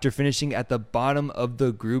after finishing at the bottom of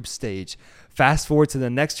the group stage. Fast forward to the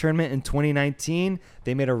next tournament in 2019,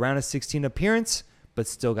 they made a round of 16 appearance, but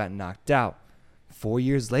still got knocked out. 4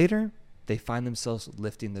 years later, they find themselves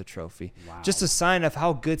lifting the trophy. Wow. Just a sign of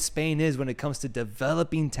how good Spain is when it comes to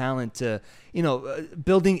developing talent, to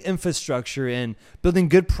building infrastructure and building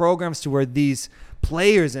good programs to where these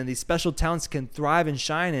players and these special talents can thrive and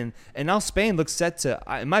shine. And now Spain looks set to,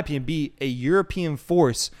 in my opinion, be a European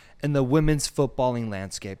force in the women's footballing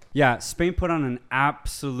landscape. Yeah, Spain put on an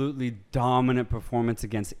absolutely dominant performance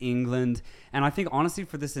against England. And I think, honestly,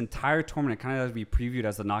 for this entire tournament, kind of as we previewed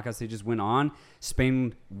as the knockout stages went on,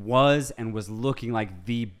 Spain was looking like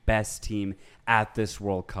the best team at this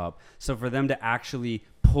World Cup. So for them to actually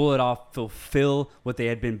pull it off, fulfill what they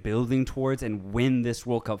had been building towards, and win this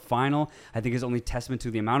World Cup final, I think is only testament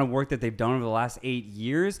to the amount of work that they've done over the last 8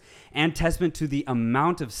 years, and testament to the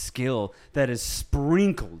amount of skill that is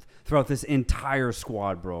sprinkled throughout this entire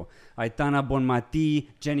squad, bro. Aitana Bonmatí,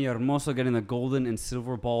 Jenny Hermoso getting the golden and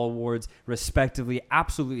silver ball awards, respectively.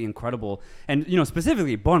 Absolutely incredible. And,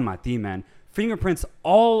 specifically Bonmatí, man. Fingerprints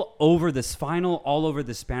all over this final, all over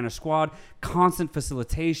the Spanish squad. Constant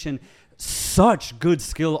facilitation. Such good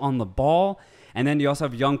skill on the ball. And then you also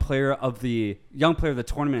have young player of the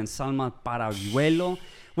tournament in Salma Parajuelo.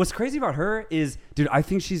 What's crazy about her is, dude, I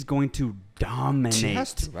think she's going to dominate. She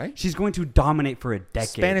has to, right? She's going to dominate for a decade.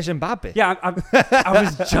 Spanish Mbappe. Yeah, I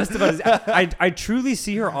was just about to say, I truly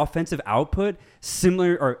see her offensive output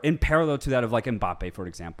similar or in parallel to that of like Mbappe, for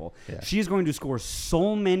example. Yeah. She is going to score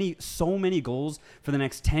so many goals for the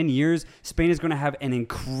next 10 years. Spain is going to have an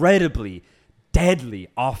incredibly deadly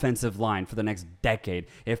offensive line for the next decade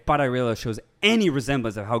if Parajuelo shows any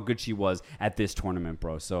resemblance of how good she was at this tournament,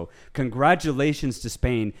 bro. So congratulations to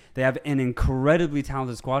Spain. They have an incredibly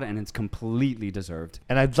talented squad, and it's completely deserved.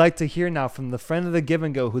 And I'd like to hear now from the friend of the Give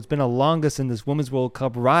and Go who's been the longest in this Women's World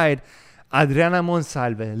Cup ride, Adriana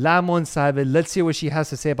Monsalve. La Monsalve. Let's hear what she has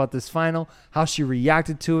to say about this final, how she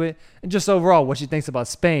reacted to it, and just overall what she thinks about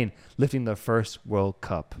Spain lifting their first World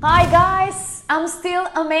Cup. Hi guys, I'm still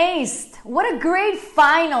amazed. What a great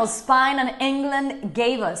final Spain and England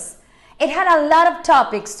gave us. It had a lot of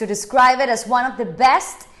topics to describe it as one of the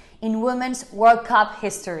best in Women's World Cup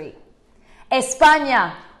history.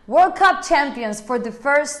 España, World Cup champions for the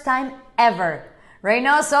first time ever.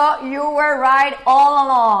 Reynoso, you were right all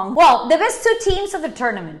along. Well, the best two teams of the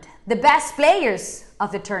tournament, the best players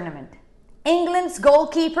of the tournament. England's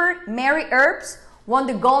goalkeeper, Mary Earps, won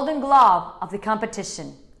the Golden Glove of the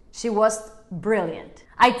competition. She was brilliant.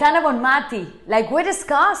 Aitana Bonmatí, like we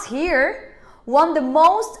discussed here, won the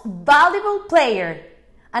most valuable player.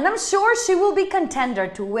 And I'm sure she will be contender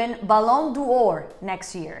to win Ballon d'Or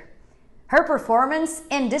next year. Her performance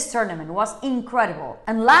in this tournament was incredible.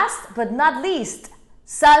 And last but not least,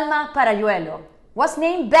 Salma Parajuelo was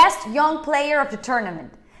named Best Young Player of the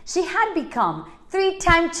tournament. She had become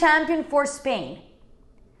 3-time champion for Spain.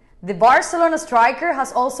 The Barcelona striker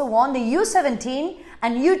has also won the U17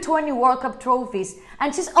 and U20 World Cup trophies,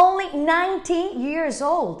 and she's only 19 years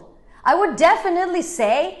old. I would definitely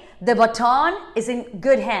say the baton is in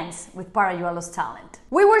good hands with Parajuelo's talent.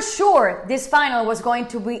 We were sure this final was going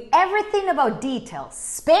to be everything about details.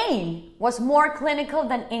 Spain was more clinical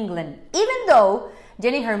than England, even though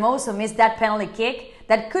Jenny Hermoso missed that penalty kick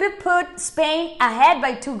that could have put Spain ahead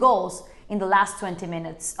by 2 goals in the last 20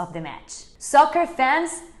 minutes of the match. Soccer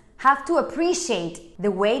fans have to appreciate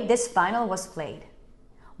the way this final was played.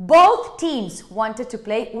 Both teams wanted to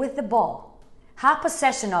play with the ball, have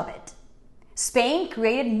possession of it. Spain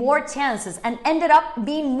created more chances and ended up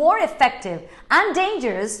being more effective and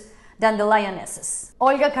dangerous than the Lionesses.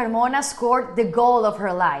 Olga Carmona scored the goal of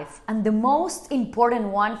her life and the most important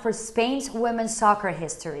one for Spain's women's soccer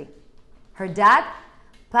history. Her dad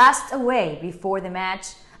passed away before the match,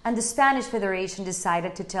 and the Spanish Federation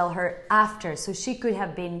decided to tell her after so she could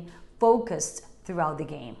have been focused throughout the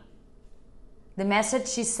game. The message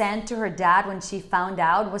she sent to her dad when she found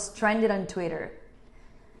out was trended on Twitter.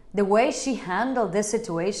 The way she handled this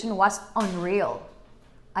situation was unreal.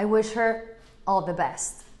 I wish her all the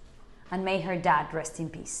best, and may her dad rest in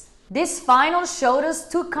peace. This final showed us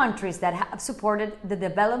 2 countries that have supported the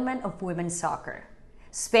development of women's soccer.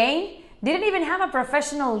 Spain didn't even have a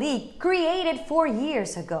professional league created 4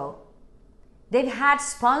 years ago. They've had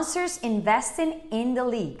sponsors investing in the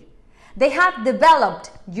league. They have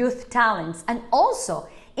developed youth talents, and also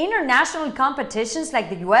international competitions like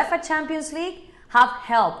the UEFA Champions League have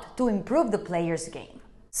helped to improve the players' game.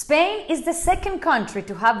 Spain is the second country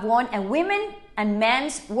to have won a women and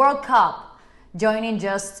men's World Cup, joining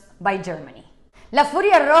just by Germany. La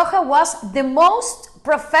Furia Roja was the most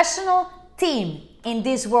professional team in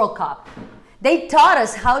this World Cup. They taught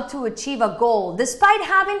us how to achieve a goal despite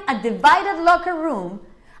having a divided locker room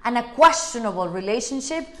and a questionable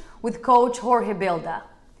relationship with coach Jorge Bilda.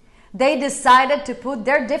 They decided to put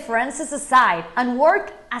their differences aside and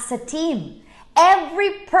work as a team.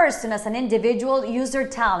 Every person as an individual used their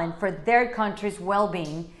talent for their country's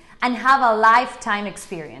well-being and have a lifetime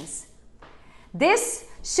experience. This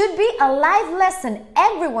should be a life lesson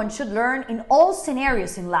everyone should learn in all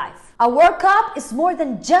scenarios in life. A World Cup is more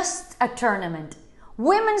than just a tournament.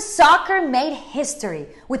 Women's soccer made history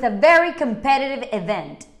with a very competitive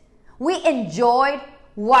event. We enjoyed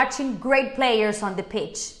watching great players on the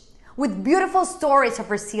pitch with beautiful stories of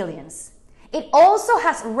resilience. It also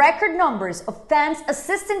has record numbers of fans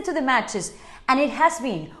assisting to the matches, and it has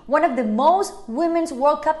been one of the most Women's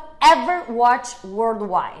World Cup ever watched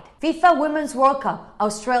worldwide. FIFA Women's World Cup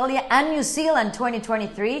Australia and New Zealand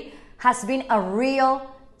 2023 has been a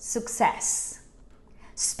real success.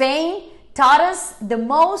 Spain taught us the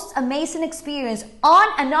most amazing experience on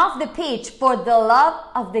and off the pitch for the love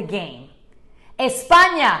of the game.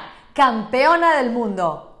 España, campeona del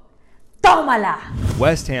mundo. Tómala!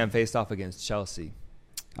 West Ham faced off against Chelsea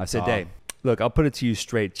today. Look, I'll put it to you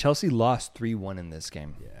straight. Chelsea lost 3-1 in this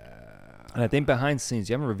game. Yeah. And I think behind scenes,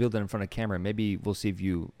 you haven't revealed it in front of camera. Maybe we'll see if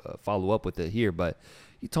you follow up with it here. But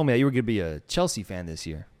you told me that you were going to be a Chelsea fan this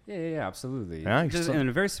year. Yeah, absolutely. Yeah, Just in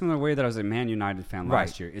a very similar way that I was a Man United fan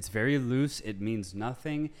last year. It's very loose. It means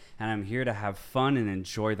nothing. And I'm here to have fun and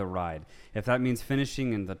enjoy the ride. If that means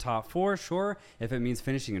finishing in the top 4, sure. If it means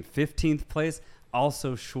finishing in 15th place,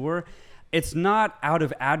 also sure. It's not out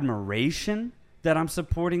of admiration that I'm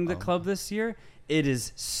supporting the club this year. It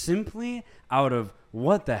is simply out of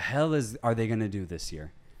what the hell are they going to do this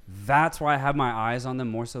year? That's why I have my eyes on them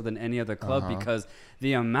more so than any other club, because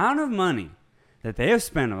the amount of money that they have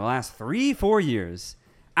spent in the last 3-4 years,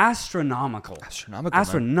 astronomical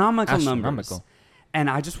numbers. And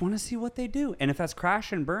I just want to see what they do. And if that's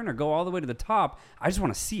crash and burn or go all the way to the top, I just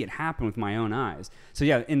want to see it happen with my own eyes. So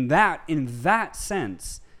yeah, in that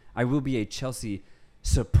sense, I will be a Chelsea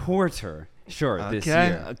supporter, this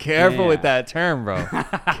year. Careful with that term, bro.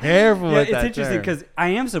 Careful with that term. It's interesting because I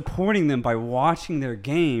am supporting them by watching their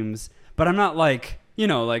games, but I'm not like,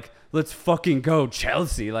 let's fucking go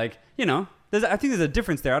Chelsea. I think there's a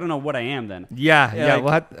difference there. I don't know what I am then. Yeah.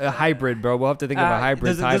 We'll have a hybrid, bro. We'll have to think of a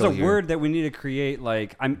hybrid title There's a here. word that we need to create.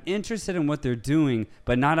 I'm interested in what they're doing,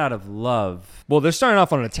 but not out of love. Well, they're starting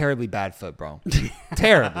off on a terribly bad foot, bro.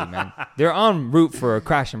 Terribly, man. They're en route for a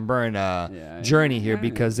crash and burn journey here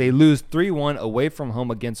because they lose 3-1 away from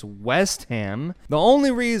home against West Ham. The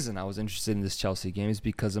only reason I was interested in this Chelsea game is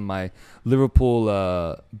because of my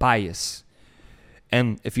Liverpool bias.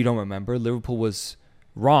 And if you don't remember, Liverpool was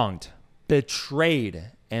wronged,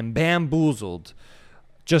 betrayed, and bamboozled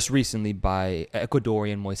just recently by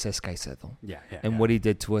Ecuadorian Moises Caicedo. And what he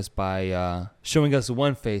did to us by showing us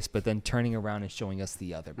one face, but then turning around and showing us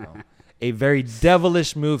the other, bro. A very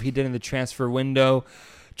devilish move he did in the transfer window,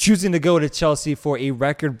 choosing to go to Chelsea for a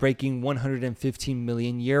record-breaking 115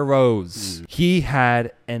 million euros. He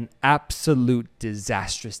had an absolute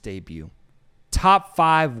disastrous debut. Top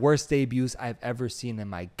 5 worst debuts I've ever seen in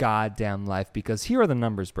my goddamn life, because here are the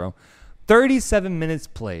numbers, bro. 37 minutes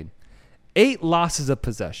played, 8 losses of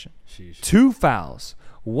possession, 2 fouls,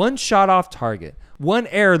 1 shot off target, 1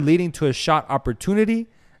 error leading to a shot opportunity,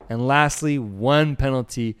 and lastly, 1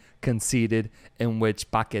 penalty conceded in which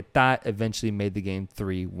Paquetá eventually made the game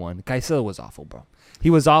 3-1. Caicedo was awful, bro. He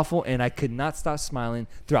was awful, and I could not stop smiling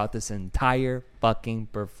throughout this entire fucking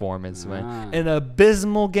performance, man. An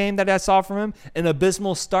abysmal game that I saw from him, an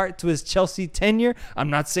abysmal start to his Chelsea tenure. I'm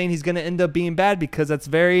not saying he's going to end up being bad because that's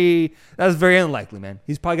very unlikely, man.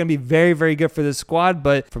 He's probably going to be very, very good for this squad,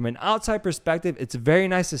 but from an outside perspective, it's very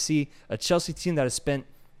nice to see a Chelsea team that has spent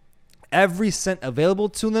every cent available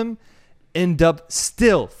to them end up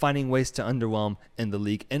still finding ways to underwhelm in the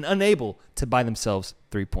league and unable to buy themselves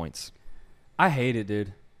 3 points. I hate it,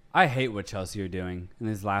 dude. I hate what Chelsea are doing in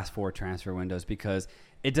these last 4 transfer windows because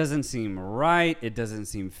it doesn't seem right. It doesn't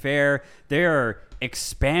seem fair. They are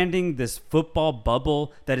expanding this football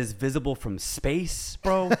bubble that is visible from space,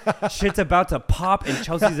 bro. Shit's about to pop, and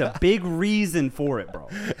Chelsea's a big reason for it, bro.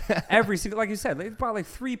 Every single, like you said, they've bought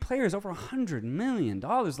 3 players over $100 million.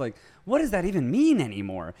 What does that even mean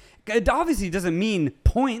anymore? It obviously doesn't mean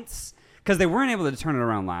points, because they weren't able to turn it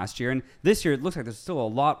around last year. And this year, it looks like there's still a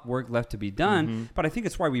lot of work left to be done. But I think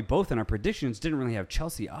it's why we both in our predictions didn't really have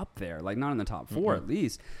Chelsea up there, not in the top 4 at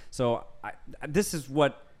least. So I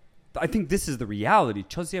think this is the reality.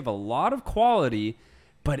 Chelsea have a lot of quality,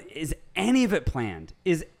 but is any of it planned?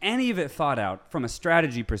 Is any of it thought out from a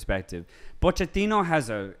strategy perspective? Pochettino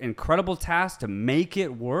has an incredible task to make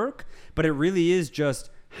it work, but it really is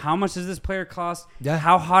just, how much does this player cost? Yeah.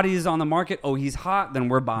 How hot he is on the market? Oh, he's hot, then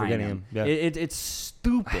we're buying him. Yeah. It's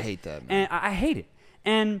stupid. I hate that, man. And I hate it.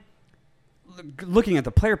 And looking at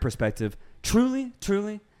the player perspective, truly,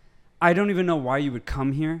 I don't even know why you would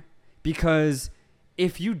come here, because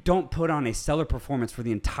if you don't put on a stellar performance for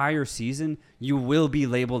the entire season, you will be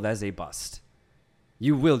labeled as a bust.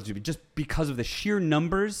 You will, just because of the sheer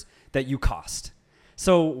numbers that you cost.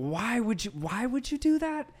 So why would you do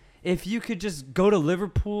that? If you could just go to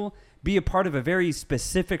Liverpool, be a part of a very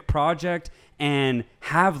specific project, and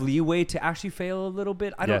have leeway to actually fail a little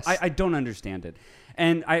bit, I don't understand it.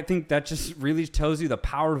 And I think that just really tells you the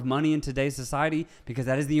power of money in today's society, because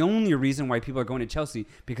that is the only reason why people are going to Chelsea,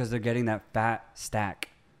 because they're getting that fat stack.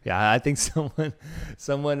 Yeah, I think someone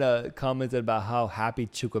commented about how happy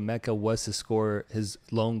Chukwuemeka was to score his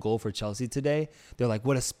lone goal for Chelsea today. They're like,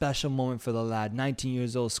 what a special moment for the lad, 19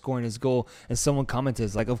 years old, scoring his goal. And someone commented,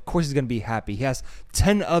 it's like, of course he's going to be happy. He has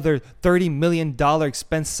 10 other $30 million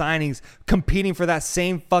expense signings competing for that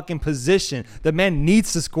same fucking position. The man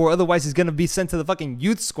needs to score, otherwise he's going to be sent to the fucking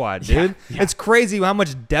youth squad, dude. Yeah. It's crazy how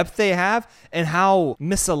much depth they have and how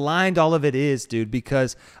misaligned all of it is, dude,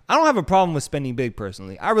 because I don't have a problem with spending big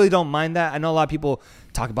personally. I really don't mind that. I know a lot of people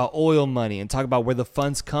talk about oil money and talk about where the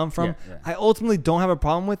funds come from. Yeah. I ultimately don't have a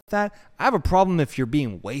problem with that. I have a problem if you're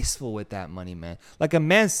being wasteful with that money, man. Like a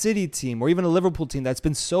Man City team or even a Liverpool team that's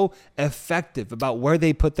been so effective about where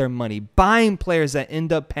they put their money, buying players that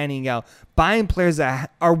end up panning out, buying players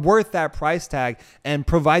that are worth that price tag and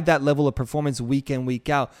provide that level of performance week in, week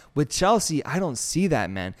out. With Chelsea, I don't see that,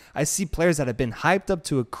 man. I see players that have been hyped up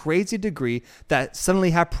to a crazy degree that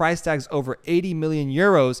suddenly have price tags over 80 million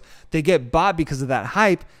euros. They get bought because of that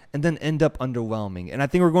hype and then end up underwhelming. And I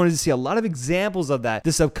think we're going to see a lot of examples of that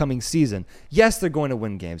this upcoming season. Yes, they're going to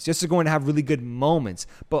win games. Yes, they're going to have really good moments.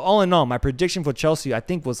 But all in all, my prediction for Chelsea, I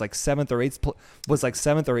think, was like 7th or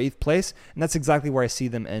 8th place. And that's exactly where I see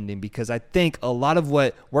them ending, because I think a lot of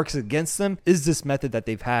what works against them is this method that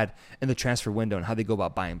they've had in the transfer window and how they go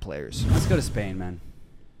about buying players. Let's go to Spain, man.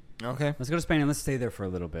 Okay. Let's go to Spain and let's stay there for a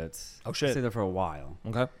little bit. Oh, shit. Let's stay there for a while.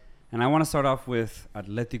 Okay. And I want to start off with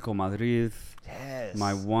Atletico Madrid. Yes.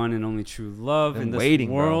 My one and only true love in this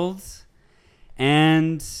world. Bro.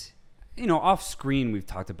 And, off screen, we've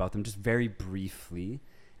talked about them just very briefly.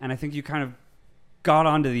 And I think you kind of got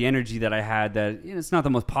onto the energy that I had, that it's not the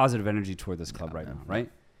most positive energy toward this club now, right?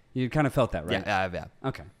 You kind of felt that, right? Yeah.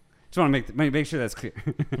 Okay. Just want to make sure that's clear.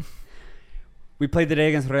 We played today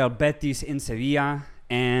against Real Betis in Sevilla,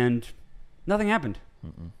 and nothing happened.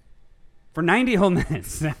 Mm-mm. For 90 whole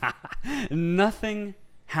minutes, nothing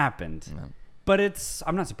happened. No. But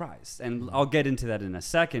I'm not surprised. And I'll get into that in a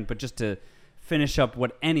second. But just to finish up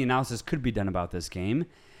what any analysis could be done about this game,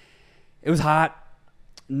 it was hot.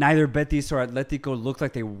 Neither Betis or Atletico looked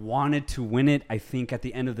like they wanted to win it. I think at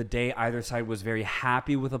the end of the day, either side was very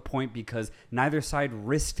happy with a point because neither side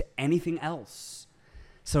risked anything else.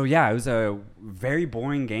 So, yeah, it was a very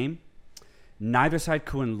boring game. Neither side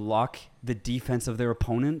could unlock the defense of their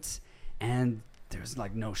opponents. And there's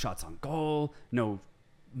no shots on goal, no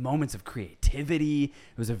moments of creativity.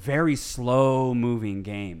 It was a very slow-moving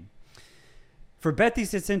game. For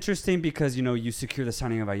Betis, it's interesting because, you secure the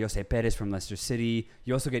signing of Jose Perez from Leicester City.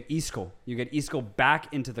 You also get Isco. You get Isco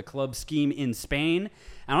back into the club scheme in Spain.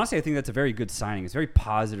 And honestly, I think that's a very good signing. It's very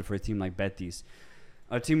positive for a team like Betis.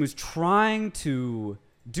 A team who's trying to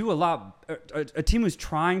do a lot. A team who's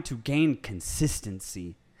trying to gain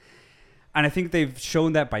consistency. And I think they've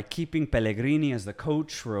shown that by keeping Pellegrini as the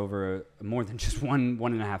coach for over more than just one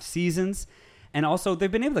and a half seasons. And also, they've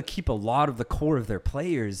been able to keep a lot of the core of their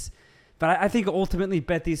players. But I think ultimately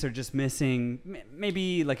Betis are just missing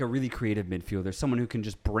maybe like a really creative midfielder, someone who can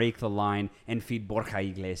just break the line and feed Borja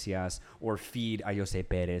Iglesias or feed Jose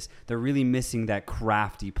Perez. They're really missing that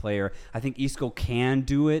crafty player. I think Isco can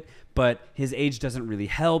do it, but his age doesn't really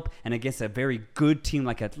help. And against a very good team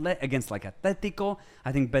like Atletico,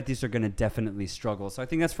 I think Betis are going to definitely struggle. So I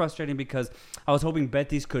think that's frustrating because I was hoping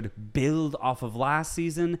Betis could build off of last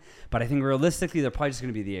season, but I think realistically they're probably just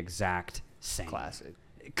going to be the exact same.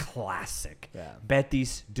 Classic. Yeah.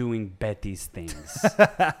 Betis doing Betis things.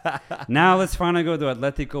 Now let's finally go to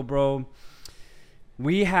Atletico, bro.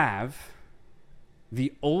 We have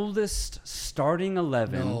the oldest starting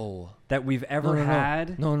 11 that we've ever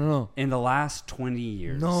had in the last 20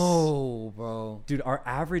 years. No, bro. Dude, our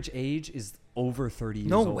average age is over 30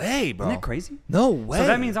 years old. No way, bro. Isn't that crazy? No way. So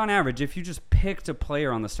that means on average, if you just picked a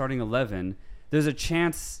player on the starting 11, there's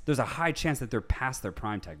a high chance that they're past their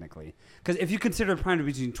prime technically. Because if you consider prime to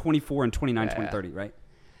be between 24 and 29, 30, right?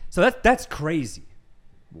 So that's crazy.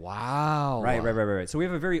 Wow. Right. So we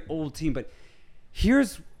have a very old team, but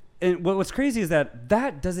what's crazy is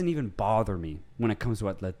that doesn't even bother me when it comes to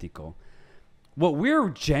Atletico. What we're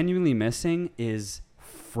genuinely missing is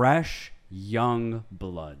fresh, young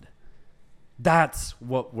blood. That's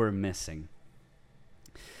what we're missing.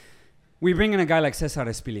 We bring in a guy like Cesar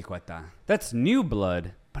Azpilicueta. That's new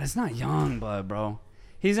blood, but it's not young blood, bro.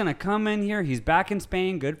 He's going to come in here. He's back in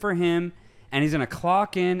Spain. Good for him. And he's going to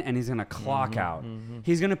clock in and he's going to clock out.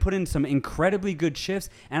 He's going to put in some incredibly good shifts.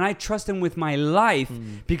 And I trust him with my life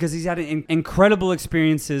because he's had incredible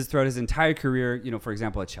experiences throughout his entire career, you know, for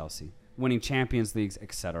example, at Chelsea, winning Champions Leagues,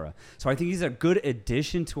 etc. So I think he's a good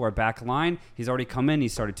addition to our back line. He's already come in. He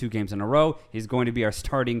started 2 games in a row. He's going to be our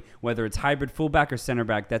starting, whether it's hybrid fullback or center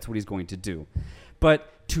back, that's what he's going to do.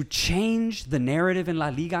 But to change the narrative in La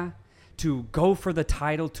Liga, to go for the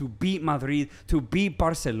title, to beat Madrid, to beat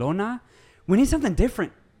Barcelona, we need something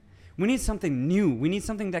different. We need something new. We need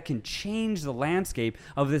something that can change the landscape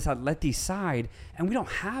of this Atleti side, and we don't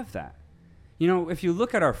have that. You know, if you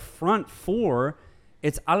look at our front four,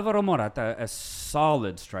 it's Alvaro Morata, a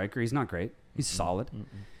solid striker. He's not great. He's solid.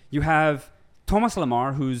 You have Thomas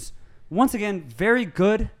Lemar, who's, once again, very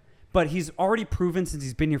good, but he's already proven since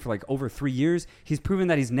he's been here for like over 3 years, he's proven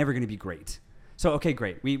that he's never going to be great. So, okay,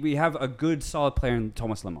 great. We have a good, solid player in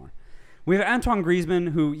Thomas Lemar. We have Antoine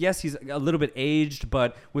Griezmann, who, yes, he's a little bit aged,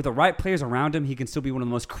 but with the right players around him, he can still be one of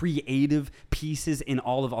the most creative pieces in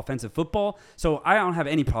all of offensive football. So I don't have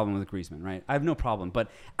any problem with Griezmann, right? I have no problem.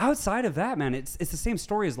 But outside of that, man, it's the same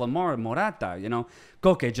story as Lemar and Morata, you know.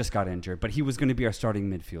 Koke just got injured, but he was going to be our starting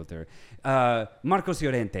midfielder. Marcos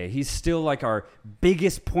Llorente, he's still like our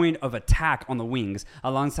biggest point of attack on the wings,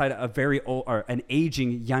 alongside a very old, or an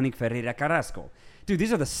aging Yannick Ferreira Carrasco. Dude,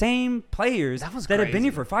 these are the same players that have been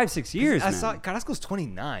here for 5-6 years. I saw Carrasco's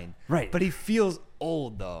 29, right? But he feels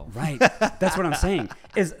old though, right? That's what I'm saying.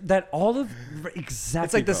 Is that all of exactly?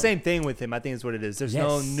 It's like the same thing with him. I think is what it is. There's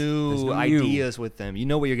no new ideas with him. You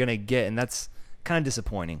know what you're gonna get, and that's kind of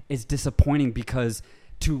disappointing. It's disappointing because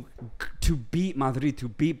to beat Madrid, to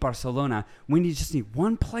beat Barcelona, we just need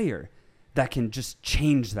one player that can just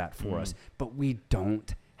change that for us. But we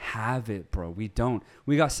don't have it, bro. We don't.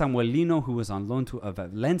 We got Samuelino, who was on loan to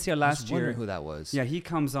Valencia last year. I was wondering who that was. Yeah, he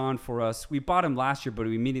comes on for us. We bought him last year, but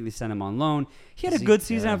we immediately sent him on loan. He had a good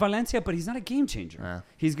season at Valencia, but he's not a game changer.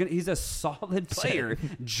 He's a solid player,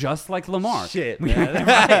 just like Lemar. Shit, man.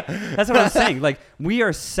 Right. That's what I'm saying. Like, we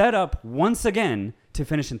are set up once again to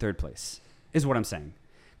finish in 3rd place, is what I'm saying.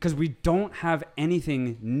 Because we don't have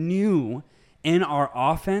anything new in our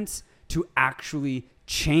offense to actually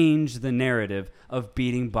change the narrative of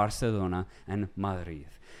beating Barcelona and Madrid.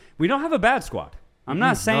 We don't have a bad squad. I'm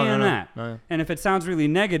not saying that. No. And if it sounds really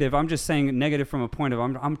negative, I'm just saying negative from a point of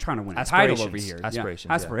I'm trying to win a title over here.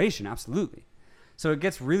 Aspiration, absolutely. So it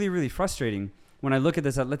gets really, really frustrating when I look at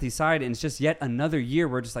this Atleti side, and it's just yet another year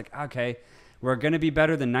where just like, okay, we're going to be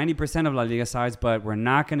better than 90% of La Liga sides, but we're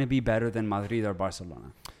not going to be better than Madrid or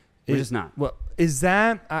Barcelona. We're just not. Well, is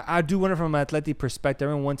that... I do wonder from an Atleti perspective.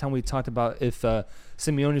 I remember one time we talked about if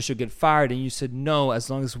Simeone should get fired, and you said no, as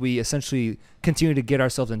long as we essentially continue to get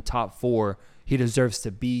ourselves in top 4, he deserves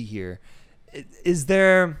to be here. Is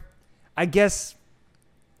there, I guess,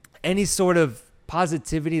 any sort of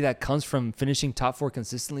positivity that comes from finishing top 4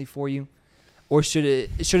 consistently for you? Or should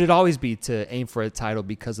it always be to aim for a title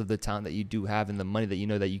because of the talent that you do have and the money that you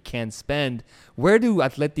know that you can spend? Where do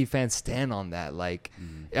Atleti fans stand on that? Like,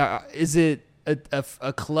 is it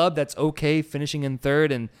a club that's okay finishing in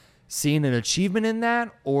 3rd and seeing an achievement in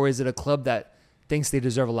that? Or is it a club that thinks they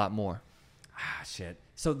deserve a lot more? Shit.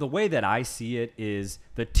 So the way that I see it is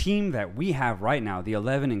the team that we have right now, the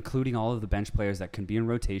 11, including all of the bench players that can be in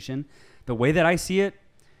rotation, the way that I see it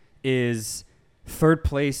is... 3rd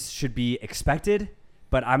place should be expected,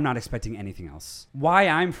 but I'm not expecting anything else. Why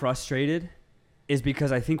I'm frustrated is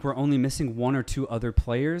because I think we're only missing 1 or 2 other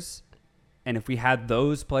players. And if we had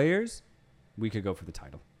those players, we could go for the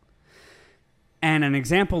title. And an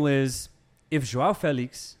example is if Joao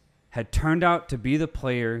Felix had turned out to be the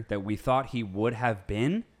player that we thought he would have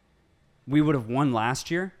been, we would have won last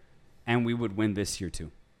year and we would win this year too.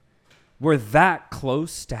 We're that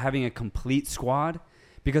close to having a complete squad.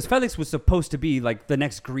 Because Felix was supposed to be like the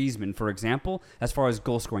next Griezmann, for example, as far as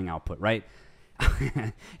goal-scoring output, right?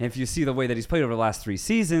 If you see the way that he's played over the last 3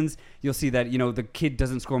 seasons, you'll see that, you know, the kid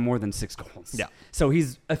doesn't score more than 6 goals. Yeah. So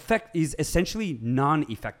he's essentially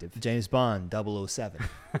non-effective. James Bond, 007.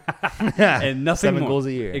 And nothing 7 more. goals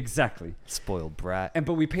a year. Exactly. Spoiled brat.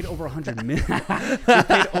 But we paid over 100 million. We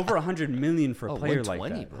paid over 100 million for a player like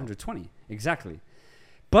that. Bro. 120. Exactly.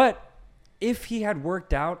 But if he had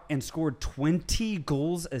worked out and scored 20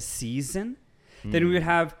 goals a season, then we would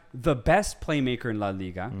have the best playmaker in La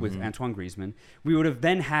Liga with Antoine Griezmann. We would have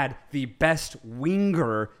then had the best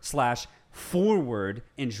winger/forward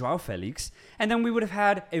in Joao Felix. And then we would have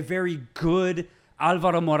had a very good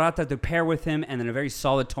Alvaro Morata to pair with him, and then a very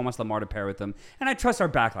solid Thomas Lemar to pair with him. And I trust our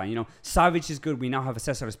backline. You know, Savic is good. We now have a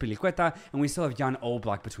Cesar Spilicueta, and we still have Jan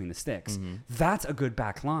Oblak between the sticks. That's a good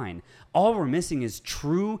back line. All we're missing is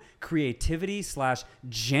true creativity /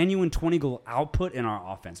 genuine 20-goal output in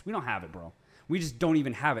our offense. We don't have it, bro. We just don't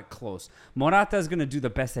even have it close. Morata is going to do the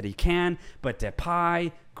best that he can, but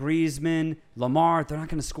Depay, Griezmann, Lamar, they're not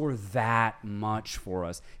going to score that much for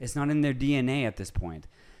us. It's not in their DNA at this point.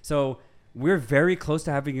 So we're very close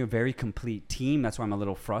to having a very complete team. That's why I'm a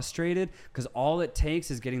little frustrated, because all it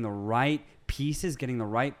takes is getting the right pieces, getting the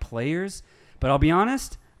right players. But I'll be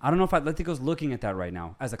honest, I don't know if Atletico's looking at that right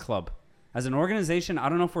now as a club. As an organization, I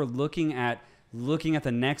don't know if we're looking at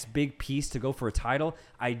the next big piece to go for a title.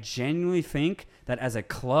 I genuinely think that as a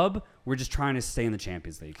club, we're just trying to stay in the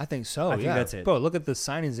Champions League. I think so. I think that's it. Bro, look at the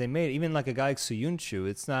signings they made. Even like a guy like Suyuncu,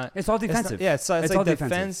 it's all defensive. It's like all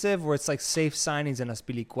defensive, where it's like safe signings and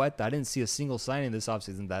Aspilicueta. I didn't see a single signing this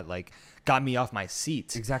offseason that like got me off my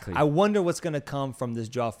seat. Exactly. I wonder what's going to come from this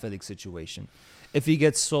Joao Felix situation. If he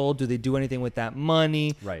gets sold, do they do anything with that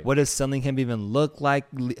money? Right. What does selling him even look like?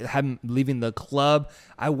 Him leaving the club?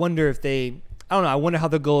 I wonder if they... I don't know. I wonder how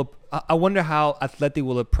they'll go. I wonder how Atleti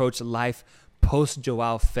will approach life post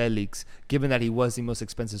Joao Felix, given that he was the most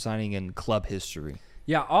expensive signing in club history.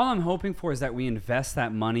 Yeah, all I'm hoping for is that we invest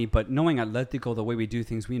that money, but knowing Atletico, the way we do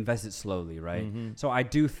things, we invest it slowly, right? So I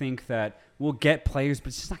do think that we'll get players, but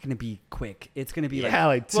it's just not going to be quick. It's going to be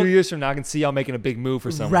like 2 years from now, I can see y'all making a big move for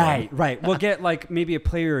someone. Right. We'll get like maybe a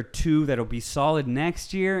player or two that'll be solid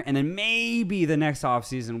next year, and then maybe the next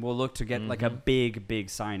offseason we'll look to get like a big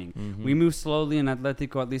signing. We move slowly in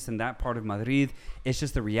Atletico, at least in that part of Madrid. It's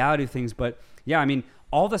just the reality of things. But yeah, I mean,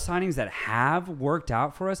 all the signings that have worked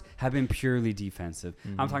out for us have been purely defensive.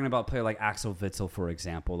 I'm talking about a player like Axel Witsel, for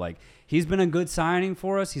example. Like, he's been a good signing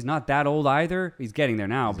for us. He's not that old either. He's getting there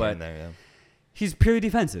now, he's purely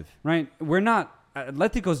defensive, right?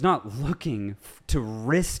 Atletico's not looking to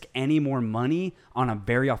risk any more money on a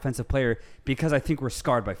very offensive player because I think we're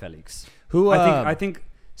scarred by Felix. I think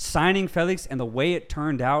signing Felix and the way it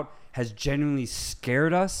turned out has genuinely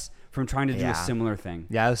scared us from trying to do a similar thing.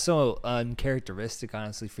 Yeah, it was so uncharacteristic,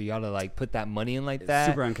 honestly, for y'all to like put that money in like that.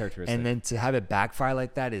 Super uncharacteristic. And then to have it backfire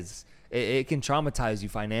like that is, it can traumatize you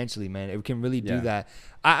financially, man. It can really do that.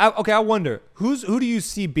 I wonder, who do you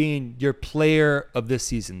see being your player of this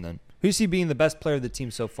season then? Who do you see being the best player of the team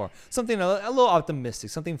so far? Something a little optimistic,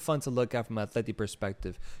 something fun to look at from an Atleti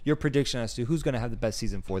perspective. Your prediction as to who's going to have the best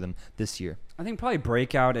season for them this year. I think probably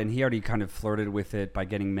breakout, and he already kind of flirted with it by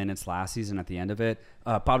getting minutes last season at the end of it.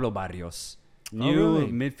 Pablo Barrios. New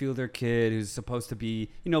midfielder kid who's supposed to be,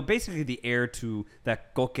 basically the heir to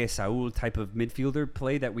that Coque Saul type of midfielder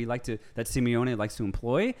play that Simeone likes to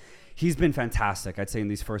employ. He's been fantastic, I'd say, in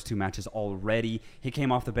these first two matches already. He came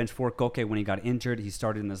off the bench for Coque when he got injured. He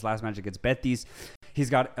started in his last match against Betis. He's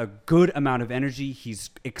got a good amount of energy. He's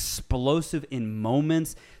explosive in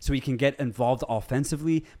moments, so he can get involved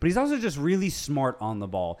offensively. But he's also just really smart on the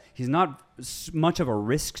ball. He's not much of a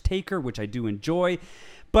risk taker, which I do enjoy.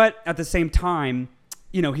 But at the same time,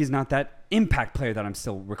 he's not that impact player that I'm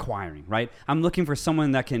still requiring, right? I'm looking for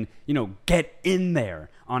someone that can, get in there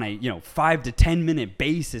on a, 5 to 10 minute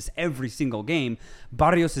basis every single game.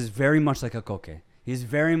 Barrios is very much like a Coque. He's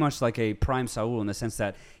very much like a prime Saul in the sense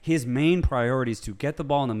that his main priority is to get the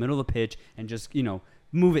ball in the middle of the pitch and just,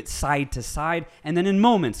 move it side to side, and then in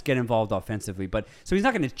moments get involved offensively. But so he's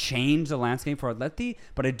not going to change the landscape for Atleti,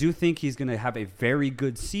 but I do think he's going to have a very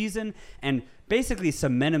good season and basically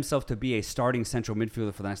cement himself to be a starting central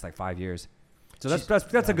midfielder for the next 5 years. So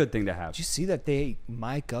that's a good thing to have. Did you see that they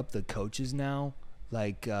mic up the coaches now?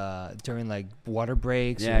 During water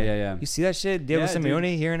breaks. Yeah. You see that shit? Diego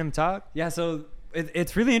Simeone, hearing him talk? Yeah, so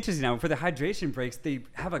it's really interesting now. For the hydration breaks, they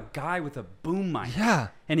have a guy with a boom mic. Yeah.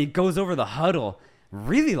 And he goes over the huddle.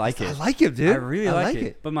 Really like it. I like it, dude. I really like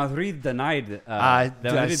it. But Madrid denied. I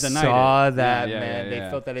saw that, man. They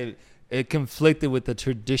felt that it conflicted with the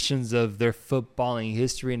traditions of their footballing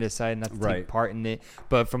history and decided not to take part in it.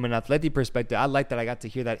 But from an Atleti perspective, I like that I got to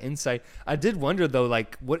hear that insight. I did wonder, though,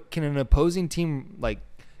 what can an opposing team,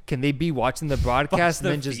 can they be watching the broadcast and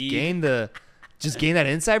then just gain that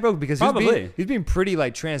insight, bro? Because he's being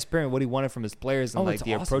pretty transparent what he wanted from his players and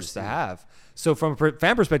the approach to have. So from a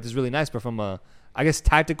fan perspective, it's really nice. But from a, I guess,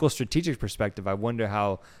 tactical, strategic perspective, I wonder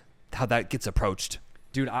how that gets approached.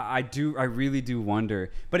 Dude, I really do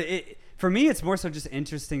wonder. But for me, it's more so just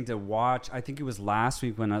interesting to watch. I think it was last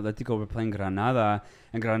week when Atletico were playing Granada,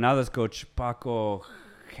 and Granada's coach, Paco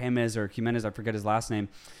Jimenez, I forget his last name.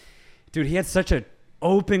 Dude, he had such an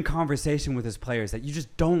open conversation with his players that you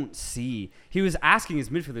just don't see. He was asking his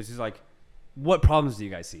midfielders, he's like, what problems do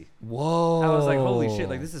you guys see? Whoa. I was like, holy shit,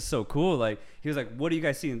 like, this is so cool. Like, he was like, what do you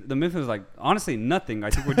guys see? And the midfield was like, honestly, nothing. I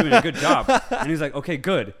think we're doing a good job. And he's like, okay,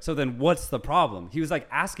 good. So then what's the problem? He was like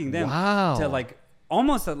asking them to like,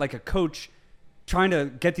 almost like a coach trying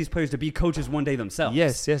to get these players to be coaches one day themselves.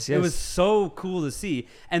 Yes. It was so cool to see.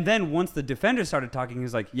 And then once the defender started talking, he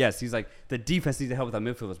was like, yes, he's like, the defense needs to help with our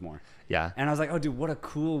midfielders more. Yeah. And I was like, oh, dude, what a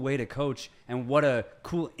cool way to coach and what a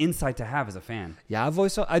cool insight to have as a fan. Yeah,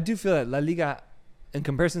 I do feel that La Liga, in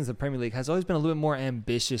comparison to the Premier League, has always been a little bit more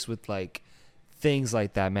ambitious with like things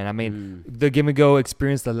like that, man. I mean, the Give and Go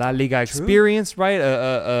experience, the La Liga experience, right?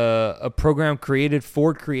 A program created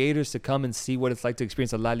for creators to come and see what it's like to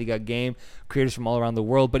experience a La Liga game, creators from all around the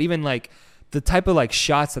world. But even like the type of like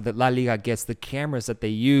shots that the La Liga gets, the cameras that they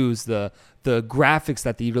use, the graphics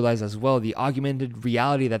that they utilize as well, the augmented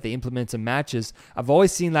reality that they implement in matches. I've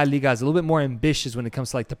always seen La Liga as a little bit more ambitious when it comes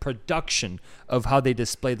to like the production of how they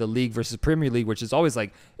display the league versus Premier League, which is always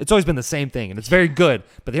like, it's always been the same thing and it's very good,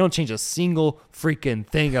 but they don't change a single freaking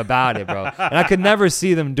thing about it, bro. And I could never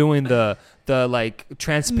see them doing the like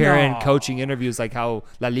transparent coaching interviews like how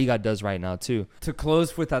La Liga does right now too. To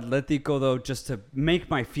close with Atletico though, just to make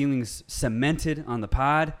my feelings cemented on the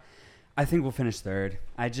pod, I think we'll finish third.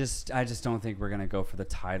 I just don't think we're going to go for the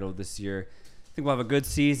title this year. I think we'll have a good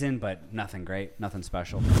season, but nothing great, nothing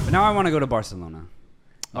special. But now I want to go to Barcelona.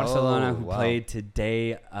 Barcelona, who played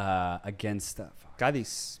today against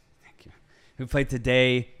Cádiz. Thank you. Who played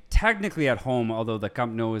today technically at home, although the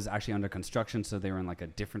Camp Nou is actually under construction, so they were in like a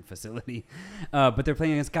different facility. But they're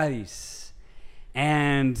playing against Cádiz.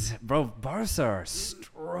 And, bro, Barca are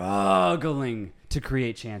struggling to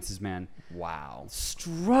create chances, man. Wow.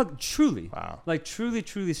 Truly. Wow. Like,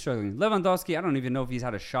 truly struggling. Lewandowski, I don't even know if he's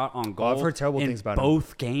had a shot on goal. I've heard terrible things about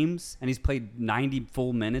both games, and he's played 90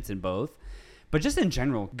 full minutes in both. But just in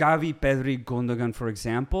general, Gavi, Pedri, Gundogan, for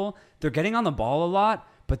example, they're getting on the ball a lot,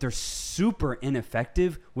 but they're super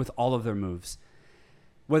ineffective with all of their moves.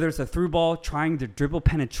 Whether it's a through ball, trying to dribble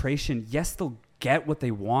penetration, yes, they'll get what they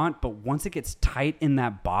want, but once it gets tight in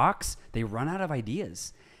that box, they run out of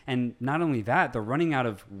ideas. And not only that, they're running out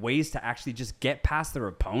of ways to actually just get past their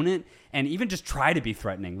opponent and even just try to be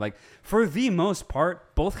threatening. Like, for the most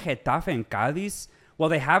part, both Getafe and Cádiz, while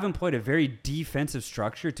they have employed a very defensive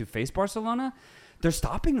structure to face Barcelona, they're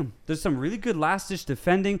stopping them. There's some really good last-ditch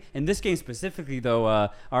defending. In this game specifically, though,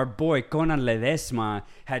 our boy Conan Ledesma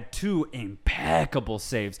had 2 impeccable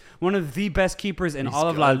saves. One of the best keepers in all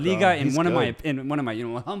of La Liga, in one of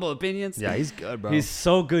my humble opinions. Yeah, he's good, bro. He's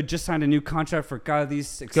so good. Just signed a new contract for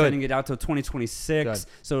Cádiz, extending it out till 2026.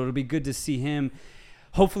 So it'll be good to see him.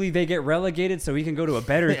 Hopefully they get relegated so he can go to a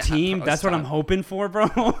better team. Bro, that's what I'm hoping for, bro.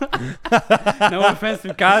 No offense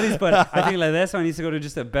to Cádiz, but I think Ledesma needs to go to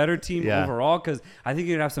just a better team overall, because I think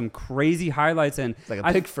he'd have some crazy highlights. And it's like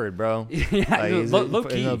a Pickford, bro. Yeah, like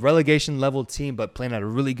low-key. A relegation level team, but playing at a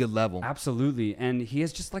really good level. Absolutely. And he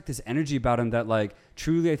has just like this energy about him that, like,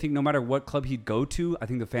 truly, I think no matter what club he'd go to, I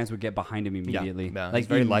think the fans would get behind him immediately. Yeah, like, he's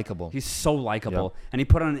very likable. He's so likable. And he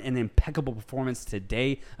put on an impeccable performance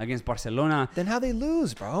today against Barcelona. Then how they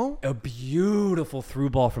lose, bro? A beautiful through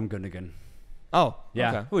ball from Gundogan. Oh, yeah.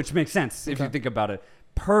 Okay. Which makes sense if you think about it.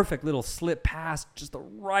 Perfect little slip pass, just the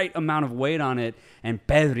right amount of weight on it. And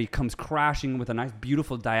Pedri comes crashing with a nice,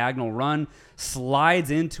 beautiful diagonal run,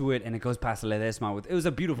 slides into it, and it goes past Ledesma. It was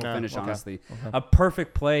a beautiful finish, honestly. A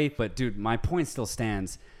perfect play. But, dude, my point still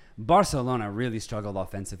stands. Barcelona really struggled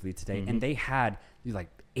offensively today, and they had like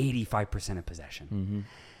 85% of possession.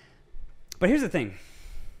 But here's the thing.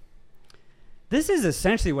 This is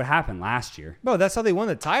essentially what happened last year. Bro, that's how they won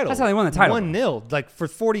the title. That's how they won the title. 1-0, like for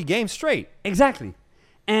 40 games straight. Exactly.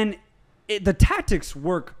 And the tactics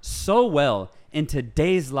work so well in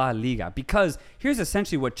today's La Liga, because here's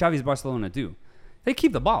essentially what Xavi's Barcelona do. They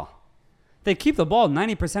keep the ball. They keep the ball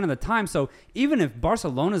 90% of the time. So even if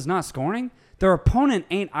Barcelona's not scoring, their opponent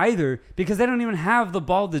ain't either, because they don't even have the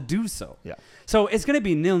ball to do so. Yeah. So it's going to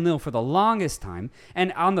be 0-0 for the longest time.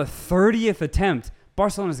 And on the 30th attempt,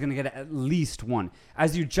 Barcelona is going to get at least one.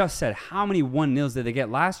 As you just said, how many 1-0s did they get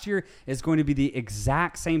last year? It's going to be the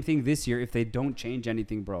exact same thing this year if they don't change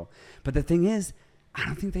anything, bro. But the thing is, I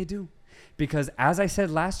don't think they do. Because as I said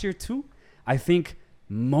last year too, I think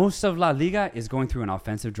most of La Liga is going through an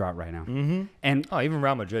offensive drought right now. And even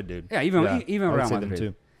Real Madrid, dude. Yeah, even Real Madrid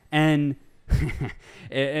too. And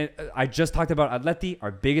I just talked about Atleti.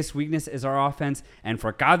 Our biggest weakness is our offense, and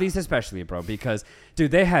for Cádiz especially, bro, because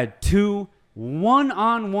dude, they had 2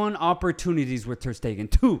 one-on-one opportunities with Ter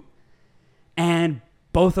Stegen, 2, and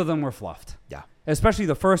both of them were fluffed. Yeah, especially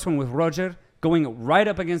the first one with Roger going right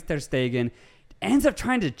up against Ter Stegen, ends up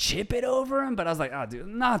trying to chip it over him, but I was like, oh, dude,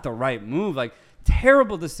 not the right move. Like,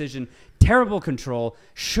 Terrible decision, terrible control.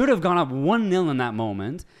 Should have gone up 1-0 in that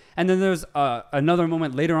moment. And then there's another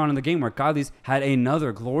moment later on in the game where Cádiz had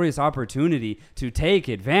another glorious opportunity to take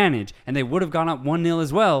advantage, and they would have gone up 1-0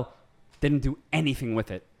 as well. Didn't do anything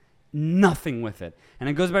with it. Nothing with it. And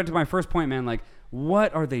it goes back to my first point, man. Like,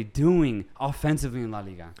 what are they doing offensively in La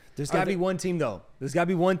Liga? There's got to be one team, though. There's got to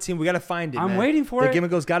be one team. We got to find it, I'm man. waiting for it. The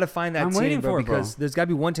Gimmick's got to find that I'm team, waiting bro, for it, bro. because there's got to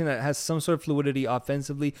be one team that has some sort of fluidity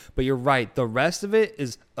offensively. But you're right. The rest of it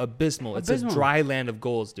is abysmal. It's a dry land of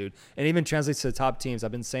goals, dude. And even translates to the top teams.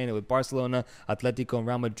 I've been saying it with Barcelona, Atletico, and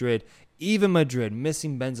Real Madrid. Even Madrid,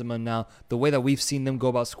 missing Benzema now, the way that we've seen them go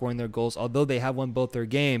about scoring their goals, although they have won both their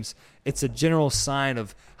games, it's a general sign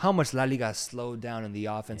of how much La Liga has slowed down in the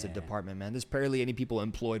offensive department, man. There's barely any people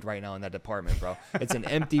employed right now in that department, bro. It's an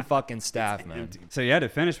empty fucking staff, man. So, yeah, to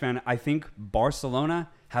finish, man, I think Barcelona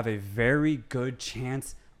have a very good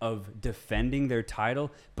chance of defending their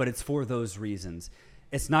title, but it's for those reasons.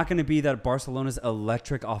 It's not going to be that Barcelona's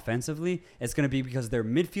electric offensively. It's going to be because their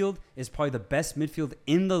midfield is probably the best midfield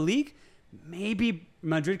in the league. Maybe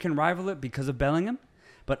Madrid can rival it because of Bellingham.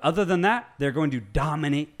 But other than that, they're going to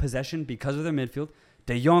dominate possession because of their midfield.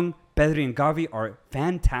 De Jong, Pedri, and Gavi are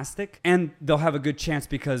fantastic. And they'll have a good chance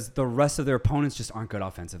because the rest of their opponents just aren't good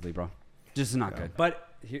offensively, bro. Just not good.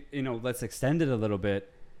 But, let's extend it a little bit.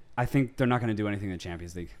 I think they're not going to do anything in the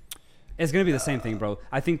Champions League. It's going to be the same thing, bro.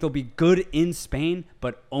 I think they'll be good in Spain,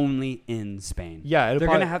 but only in Spain. Yeah, they're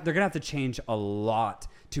going to have to change a lot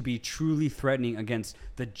to be truly threatening against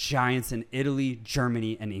the giants in Italy,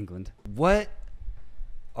 Germany, and England. What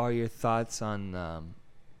are your thoughts on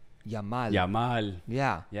Yamal? Yamal.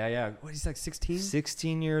 Yeah. Yeah. What, he's like 16?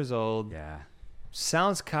 16 years old. Yeah.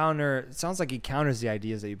 Sounds like he counters the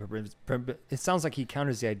ideas that it sounds like he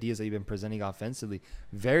counters the ideas that you've been presenting offensively.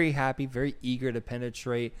 Very happy, very eager to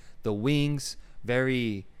penetrate the wings,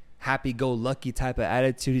 very happy-go-lucky type of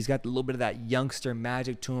attitude. He's got a little bit of that youngster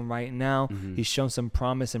magic to him right now. Mm-hmm. He's shown some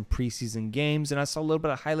promise in preseason games, and I saw a little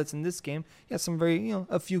bit of highlights in this game. He had some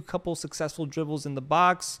a few couple successful dribbles in the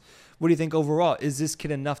box. What do you think overall? Is this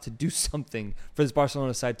kid enough to do something for this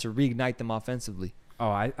Barcelona side to reignite them offensively? Oh,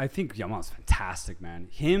 I think Yamal's fantastic, man.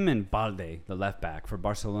 Him and Balde, the left back for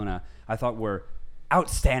Barcelona, I thought were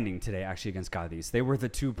outstanding today, actually, against Cádiz. They were the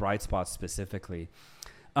two bright spots specifically.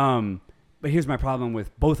 But here's my problem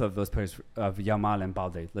with both of those players, of Yamal and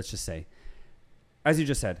Balde, let's just say. As you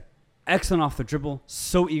just said, excellent off the dribble,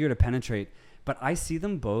 so eager to penetrate. But I see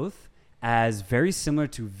them both as very similar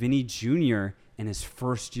to Vinny Jr. in his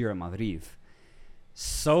first year at Madrid.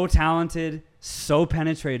 So talented, so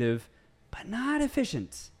penetrative, but not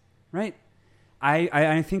efficient, right?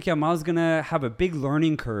 I think Yamal's going to have a big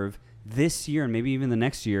learning curve this year and maybe even the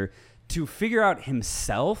next year to figure out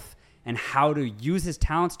himself and how to use his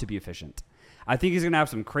talents to be efficient. I think he's going to have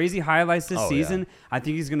some crazy highlights this season. Yeah. I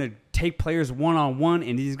think he's going to take players one-on-one,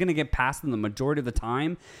 and he's going to get past them the majority of the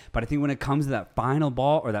time. But I think when it comes to that final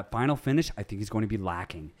ball or that final finish, I think he's going to be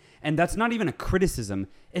lacking. And that's not even a criticism.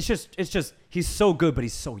 It's just he's so good, but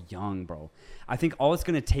he's so young, bro. I think all it's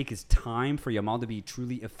going to take is time for Yamal to be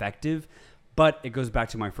truly effective. But it goes back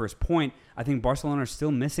to my first point. I think Barcelona are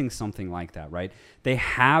still missing something like that, right? They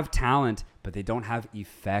have talent, but they don't have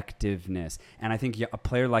effectiveness. And I think a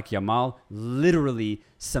player like Yamal literally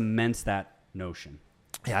cements that notion.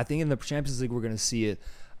 Yeah, I think in the Champions League we're going to see it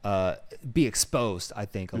be exposed, I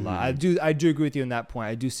think, a lot. I do agree with you on that point.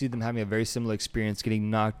 I do see them having a very similar experience, getting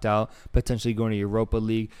knocked out, potentially going to Europa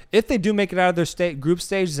League. If they do make it out of their group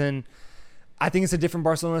stage, then I think it's a different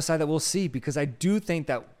Barcelona side that we'll see, because I do think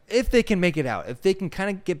that if they can make it out, if they can kind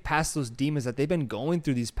of get past those demons that they've been going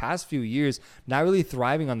through these past few years, not really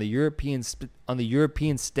thriving on the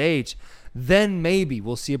European stage, then maybe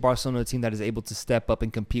we'll see a Barcelona team that is able to step up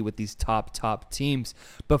and compete with these top teams.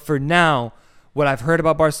 But for now, what I've heard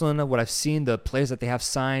about Barcelona, what I've seen, the players that they have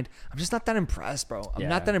signed, I'm just not that impressed, bro. I'm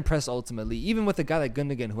not that impressed ultimately. Even with a guy like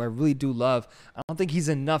Gundogan, who I really do love, I don't think he's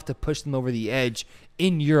enough to push them over the edge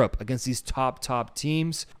in Europe against these top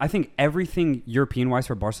teams. I think everything European-wise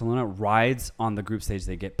for Barcelona rides on the group stage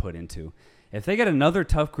they get put into. If they get another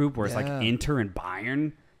tough group where it's like Inter and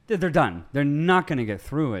Bayern, they're done. They're not going to get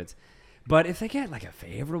through it. But if they get like a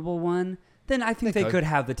favorable one, then I think they could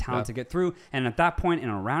have the talent to get through. And at that point, in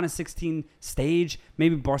a round of 16 stage,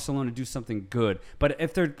 maybe Barcelona do something good. But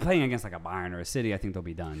if they're playing against like a Bayern or a City, I think they'll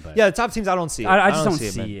be done. But yeah, the top teams, I don't see it. I just don't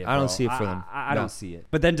see it. I don't see it for them. I don't see it.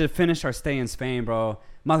 But then to finish our stay in Spain, bro,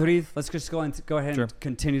 Madrid, let's just go ahead Sure. and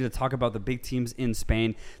continue to talk about the big teams in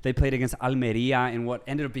Spain. They played against Almeria in what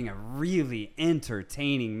ended up being a really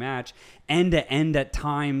entertaining match, end-to-end at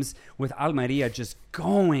times, with Almeria just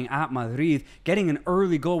going at Madrid, getting an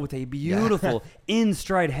early goal with a beautiful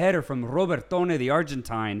in-stride header from Robertone, the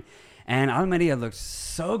Argentine. And Almeria looked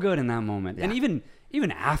so good in that moment. Yeah. And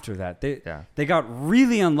even after that, they got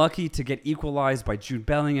really unlucky to get equalized by Jude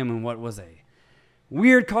Bellingham in what was a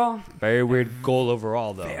weird call. Very weird goal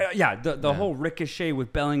overall, though. The whole ricochet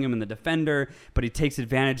with Bellingham and the defender, but he takes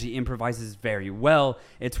advantage. He improvises very well.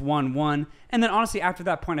 It's 1-1. And then, honestly, after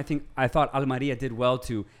that point, I thought Almeria did well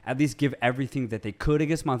to at least give everything that they could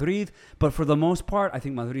against Madrid. But for the most part, I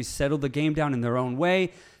think Madrid settled the game down in their own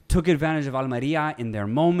way, took advantage of Almeria in their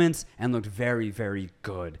moments, and looked very, very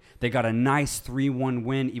good. They got a nice 3-1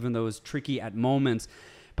 win, even though it was tricky at moments.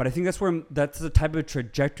 But I think that's the type of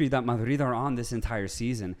trajectory that Madrid are on this entire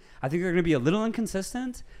season. I think they're going to be a little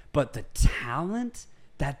inconsistent, but the talent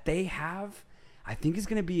that they have, I think is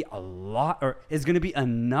going to be is going to be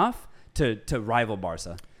enough to rival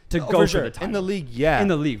Barca, to go for the title. In the league, yeah. In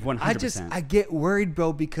the league, 100%. I get worried,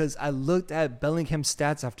 bro, because I looked at Bellingham's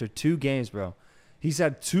stats after 2 games, bro. He's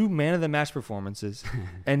had 2 man-of-the-match performances,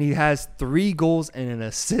 and he has 3 goals and an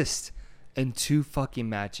assist in 2 fucking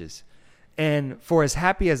matches. And for as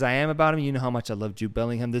happy as I am about him, you know how much I love Jude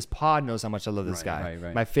Bellingham. This pod knows how much I love this guy.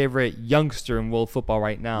 Right. My favorite youngster in world football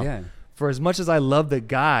right now. Yeah. For as much as I love the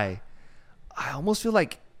guy, I almost feel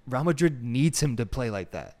like Real Madrid needs him to play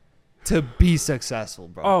like that to be successful,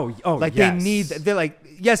 bro. Oh, like yes. they're like,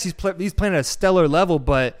 yes, he's playing at a stellar level,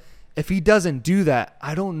 but if he doesn't do that,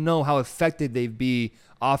 I don't know how effective they'd be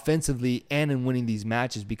offensively and in winning these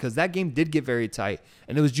matches, because that game did get very tight,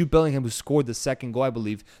 and it was Jude Bellingham who scored the second goal, I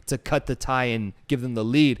believe, to cut the tie and give them the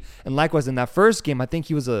lead. And likewise in that first game, I think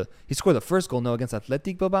he scored the first goal against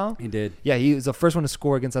Athletic Bilbao. He did. Yeah, he was the first one to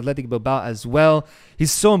score against Athletic Bilbao as well.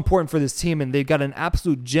 He's so important for this team, and they've got an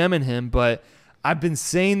absolute gem in him, but I've been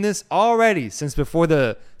saying this already since before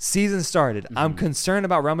the season started. I'm concerned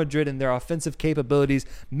about Real Madrid and their offensive capabilities,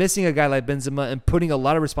 missing a guy like Benzema and putting a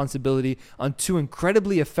lot of responsibility on 2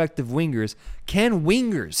 incredibly effective wingers. Can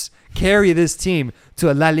wingers carry this team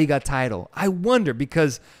to a La Liga title? I wonder,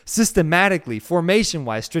 because systematically,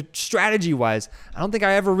 formation-wise, strategy-wise, I don't think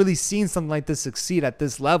I ever really seen something like this succeed at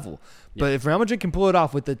this level. But if Real Madrid can pull it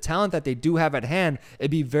off with the talent that they do have at hand,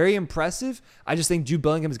 it'd be very impressive. I just think Jude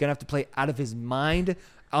Bellingham is going to have to play out of his mind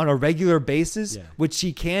on a regular basis, which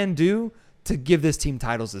he can do, to give this team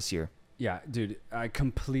titles this year. Yeah, dude, I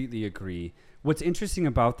completely agree. What's interesting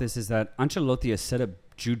about this is that Ancelotti has set up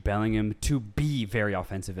Jude Bellingham to be very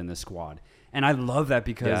offensive in the squad. And I love that,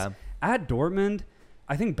 because at Dortmund,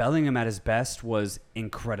 I think Bellingham at his best was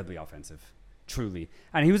incredibly offensive. Truly.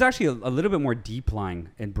 And he was actually a little bit more deep lying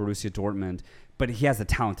in Borussia Dortmund, but he has the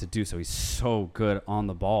talent to do so. He's so good on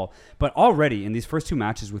the ball. But already in these first 2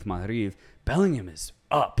 matches with Madrid, Bellingham is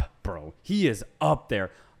up, bro. He is up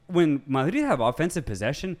there. When Madrid have offensive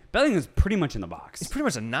possession, Bellingham's pretty much in the box. He's pretty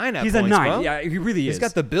much a 9 at He's points, a 9. bro. Yeah, he really is. He's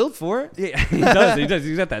got the build for it. Yeah, he does.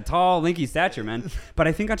 He's got that tall, lanky stature, man. But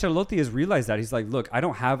I think Ancelotti has realized that. He's like, look, I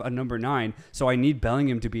don't have a number 9, so I need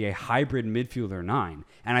Bellingham to be a hybrid midfielder 9.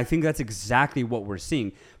 And I think that's exactly what we're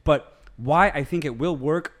seeing. But why I think it will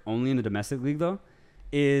work only in the domestic league, though,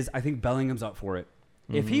 is I think Bellingham's up for it.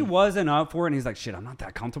 If he wasn't up for it and he's like, shit, I'm not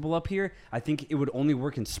that comfortable up here, I think it would only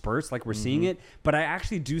work in spurts like we're seeing it. But I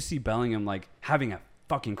actually do see Bellingham like having a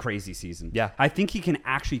fucking crazy season. Yeah. I think he can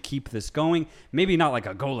actually keep this going. Maybe not like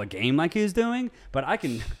a goal a game like he's doing, but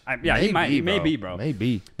he may be, bro.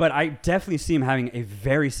 Maybe. But I definitely see him having a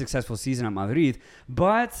very successful season at Madrid.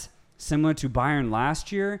 But similar to Bayern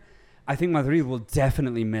last year, I think Madrid will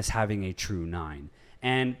definitely miss having a true 9.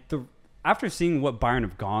 And after seeing what Bayern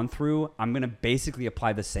have gone through, I'm going to basically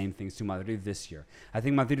apply the same things to Madrid this year. I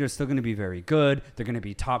think Madrid are still going to be very good. They're going to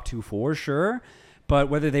be top 2 for sure. But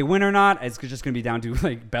whether they win or not, it's just going to be down to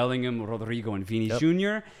like Bellingham, Rodrigo, and Vini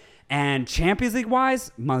Jr. And Champions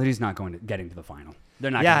League-wise, Madrid's not getting to the final.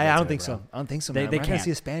 They're not. I don't think so. I don't think so. They can't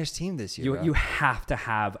see a Spanish team this year. You have to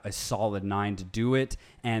have a solid 9 to do it,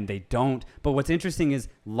 and they don't. But what's interesting is,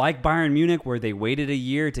 like Bayern Munich, where they waited a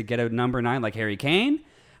year to get a number 9 like Harry Kane,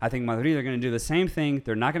 I think Madrid are going to do the same thing.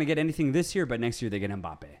 They're not going to get anything this year, but next year they get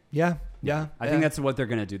Mbappe. Yeah. I think that's what they're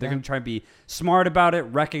going to do. They're going to try and be smart about it,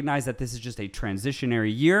 recognize that this is just a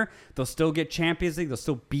transitionary year. They'll still get Champions League. They'll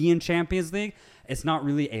still be in Champions League. It's not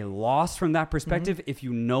really a loss from that perspective if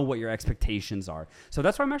you know what your expectations are. So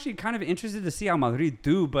that's why I'm actually kind of interested to see how Madrid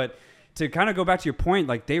do. But to kind of go back to your point,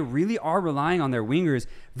 like they really are relying on their wingers.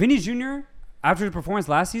 Vini Jr., after his performance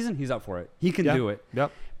last season, he's up for it. He can do it.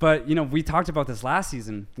 Yep. But, we talked about this last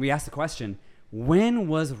season. We asked the question, when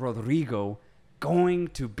was Rodrigo going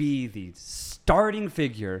to be the starting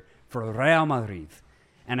figure for Real Madrid?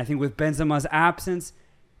 And I think with Benzema's absence,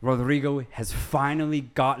 Rodrigo has finally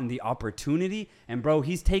gotten the opportunity. And, bro,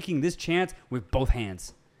 he's taking this chance with both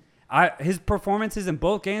hands. His performances in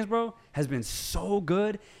both games, bro, has been so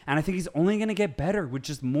good. And I think he's only going to get better with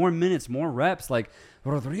just more minutes, more reps. Like,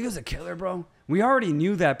 Rodrigo's a killer, bro. We already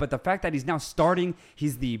knew that. But the fact that he's now starting,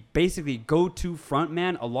 he's the basically go-to front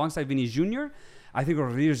man alongside Vini Jr., I think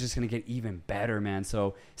Rodrigo's just going to get even better, man.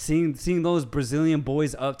 So seeing those Brazilian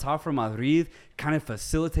boys up top for Madrid kind of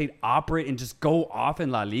facilitate, operate, and just go off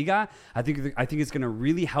in La Liga, I think it's going to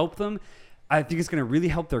really help them. I think it's going to really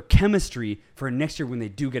help their chemistry for next year when they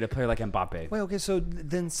do get a player like Mbappe. Wait, okay, so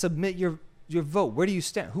then submit your vote. Where do you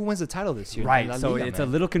stand? Who wins the title this year? Right, so it's a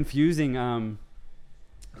little confusing.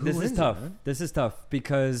 This is tough. This is tough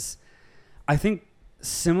because I think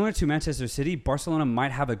similar to Manchester City, Barcelona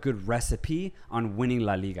might have a good recipe on winning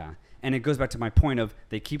La Liga. And it goes back to my point of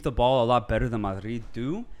they keep the ball a lot better than Madrid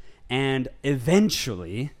do. And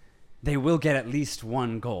eventually, they will get at least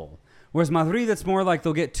one goal. Whereas Madrid, it's more like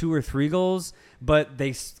they'll get 2 or 3 goals, but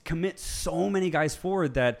they commit so many guys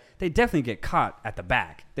forward that they definitely get caught at the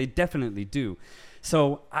back. They definitely do.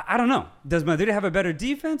 So, I don't know. Does Madrid have a better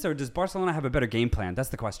defense or does Barcelona have a better game plan? That's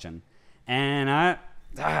the question. And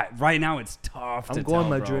right now, it's tough to tell, I'm going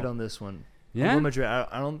Madrid on this one. Yeah? I'm going Madrid.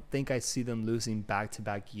 I don't think I see them losing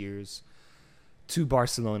back-to-back years to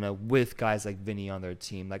Barcelona with guys like Vini on their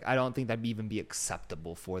team. Like, I don't think that'd even be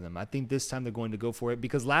acceptable for them. I think this time they're going to go for it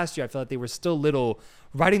because last year I felt like they were still little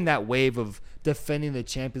riding that wave of defending the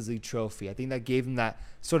Champions League trophy. I think that gave them that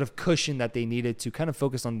sort of cushion that they needed to kind of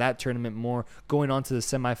focus on that tournament more, going on to the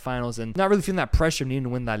semifinals and not really feeling that pressure of needing to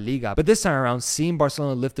win La Liga. But this time around, seeing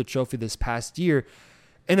Barcelona lift the trophy this past year,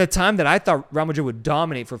 in a time that I thought Real Madrid would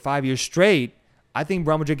dominate for 5 years straight, I think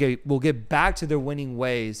Real Madrid will get back to their winning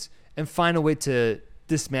ways and find a way to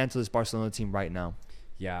dismantle this Barcelona team right now.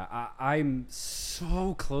 Yeah, I'm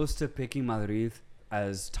so close to picking Madrid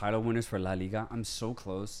as title winners for La Liga. I'm so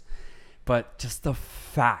close. But just the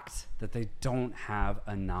fact that they don't have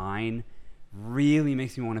a 9 really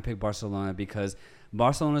makes me want to pick Barcelona because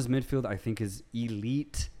Barcelona's midfield, I think, is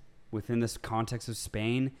elite within this context of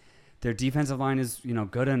Spain. Their defensive line is,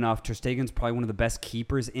 good enough. Ter Stegen's probably one of the best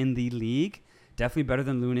keepers in the league. Definitely better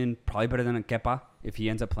than Lunin. Probably better than Kepa if he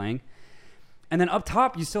ends up playing. And then up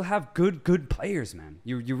top, you still have good players, man.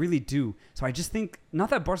 You really do. So I just think, not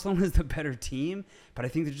that Barcelona is the better team, but I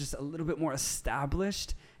think they're just a little bit more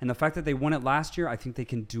established. And the fact that they won it last year, I think they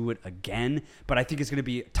can do it again. But I think it's going to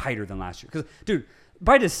be tighter than last year. Because, dude,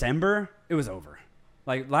 by December, it was over.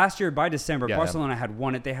 Like last year, by December, Barcelona had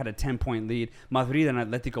won it. They had a 10-point lead. Madrid and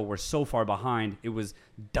Atletico were so far behind, it was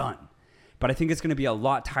done. But I think it's going to be a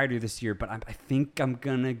lot tighter this year. But I think I'm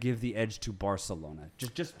going to give the edge to Barcelona,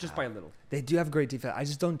 just by a little. They do have great defense. I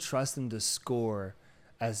just don't trust them to score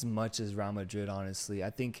as much as Real Madrid, honestly.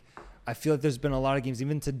 I feel like there's been a lot of games.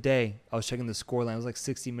 Even today, I was checking the scoreline. It was like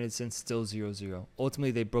 60 minutes in, still 0-0. Ultimately,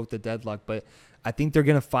 they broke the deadlock. But I think they're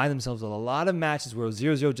going to find themselves with a lot of matches where it was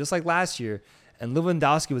 0-0, just like last year. And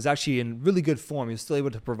Lewandowski was actually in really good form. He was still able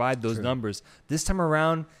to provide those numbers. This time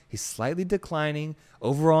around, he's slightly declining.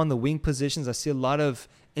 Overall, in the wing positions, I see a lot of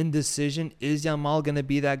indecision. Is Yamal going to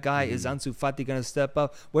be that guy? Is Ansu Fati going to step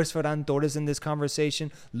up? Where's Ferran Torres in this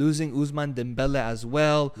conversation? Losing Ousmane Dembele as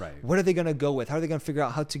well. Right. What are they going to go with? How are they going to figure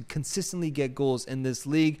out how to consistently get goals in this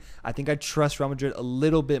league? I think I trust Real Madrid a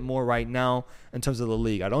little bit more right now in terms of the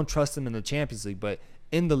league. I don't trust them in the Champions League, but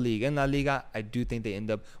in the league, in La Liga, I do think they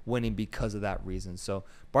end up winning because of that reason. So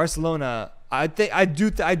Barcelona, I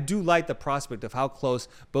do like the prospect of how close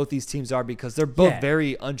both these teams are because they're both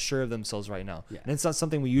very unsure of themselves right now. Yeah. And it's not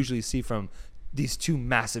something we usually see from these two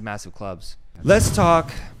massive clubs. Let's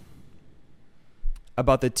talk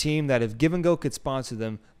about the team that if Give and Go could sponsor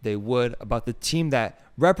them, they would. About the team that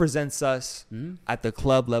represents us at the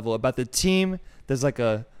club level. About the team that's like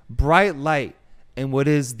a bright light in what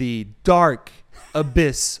is the dark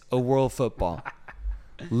abyss of world football.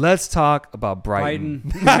 Let's talk about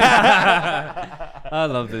Brighton. I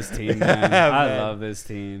love this team, man. I love this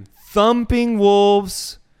team. Thumping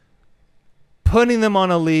Wolves, putting them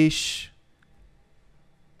on a leash,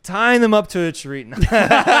 tying them up to a tree.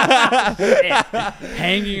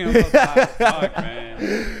 Hanging them up. Fuck,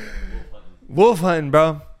 man. Wolf hunting,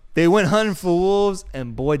 bro. They went hunting for wolves,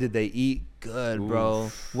 and boy, did they eat good, bro.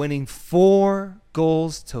 Oof. Winning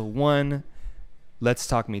 4-1. Let's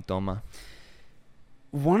talk Mitoma.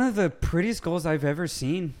 One of the prettiest goals I've ever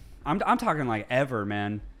seen. I'm talking like ever,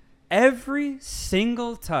 man. Every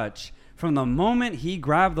single touch from the moment he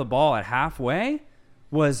grabbed the ball at halfway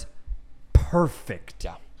was perfect.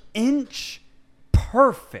 Yeah. Inch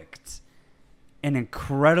an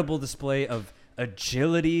incredible display of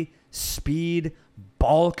agility, speed,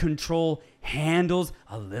 ball control, handles,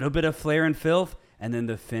 a little bit of flair and filth, and then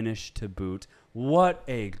the finish to boot. What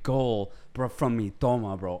a goal, bro, from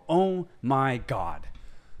Mitoma, bro. Oh, my God.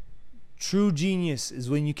 True genius is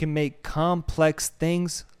when you can make complex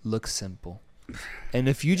things look simple. And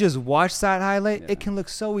if you just watch that highlight, it can look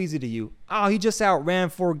so easy to you. Oh, he just outran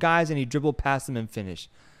 4 guys and he dribbled past them and finished.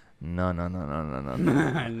 No. No,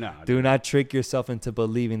 Do not trick yourself into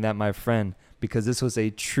believing that, my friend, because this was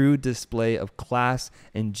a true display of class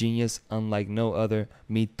and genius unlike no other.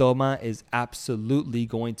 Mitoma is absolutely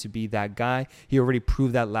going to be that guy. He already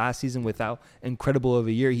proved that last season with how incredible of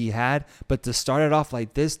a year he had. But to start it off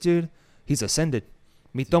like this, dude, he's ascended.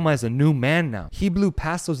 Mitoma is a new man now. He blew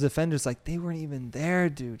past those defenders like they weren't even there,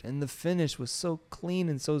 dude. And the finish was so clean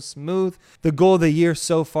and so smooth. The goal of the year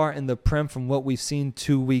so far in the Prem from what we've seen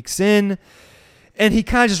 2 weeks in. And he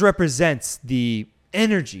kind of just represents the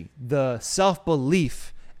energy, the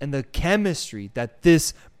self-belief, and the chemistry that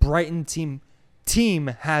this Brighton team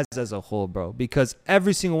has as a whole, bro. Because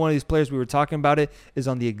every single one of these players, we were talking about it, is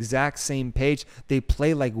on the exact same page. They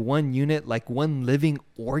play like one unit, like one living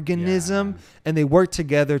organism, and they work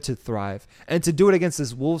together to thrive. And to do it against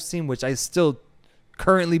this Wolves team, which I still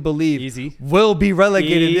currently believe will be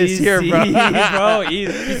relegated this year, bro.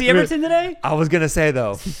 Easy. You see Everton today? I was going to say,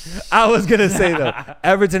 though,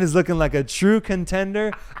 Everton is looking like a true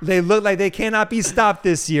contender. They look like they cannot be stopped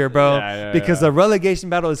this year, bro, because the relegation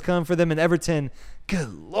battle is coming for them. And Everton,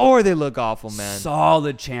 good Lord, they look awful, man.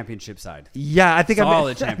 Solid championship side. Yeah, I think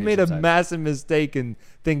I made a massive mistake in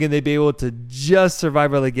thinking they'd be able to just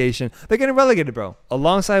survive relegation. They're getting relegated, bro,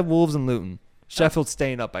 alongside Wolves and Luton. Sheffield's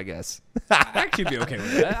staying up, I guess. I'd actually be okay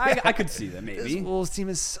with that. I could see that maybe. This Wolves team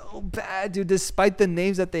is so bad, dude. Despite the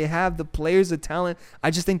names that they have, the players, the talent,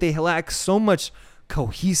 I just think they lack so much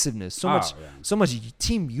cohesiveness, so much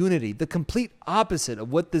team unity. The complete opposite of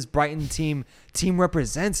what this Brighton team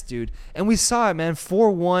represents, dude. And we saw it, man.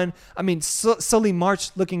 4-1. I mean, Sully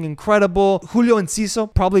March looking incredible. Julio Enciso,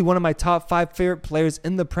 probably one of my top 5 favorite players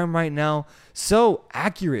in the Prem right now. So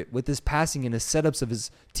accurate with his passing and his setups of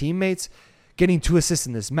his teammates. Getting 2 assists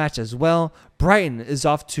in this match as well. Brighton is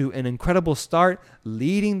off to an incredible start,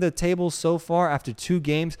 leading the table so far after 2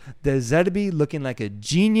 games. De Zerbi looking like a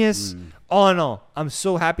genius. All in all, I'm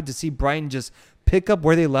so happy to see Brighton just pick up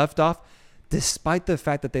where they left off, despite the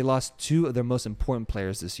fact that they lost 2 of their most important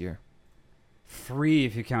players this year. 3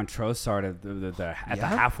 if you count Trossard at the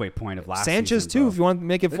halfway point of last Sanchez season, too, if you want to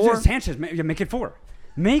make it 4. Sanchez, make it 4.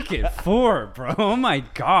 Make it 4, bro. Oh my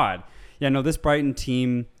God. Yeah, no, this Brighton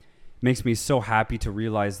team makes me so happy to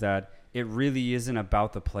realize that it really isn't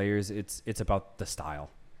about the players. It's about the style.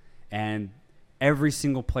 And every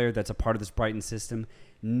single player that's a part of this Brighton system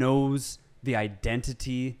knows the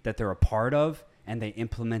identity that they're a part of, and they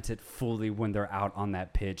implement it fully when they're out on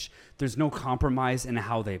that pitch. There's no compromise in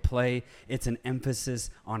how they play. It's an emphasis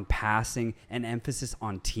on passing, an emphasis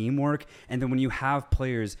on teamwork. And then when you have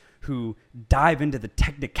players who dive into the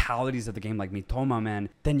technicalities of the game like Mitoma, man,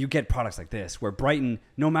 then you get products like this, where Brighton,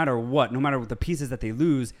 no matter what the pieces that they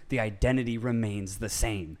lose, the identity remains the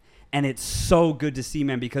same. And it's so good to see,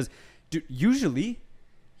 man, because usually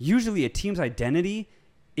a team's identity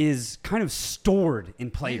is kind of stored in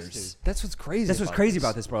players. That's what's crazy. That's what's crazy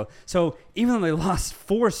about this, bro. So even though they lost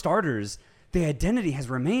 4 starters, the identity has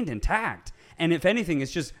remained intact. And if anything,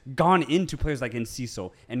 it's just gone into players like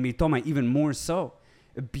Enciso and Mitoma even more so.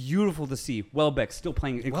 Beautiful to see. Welbeck still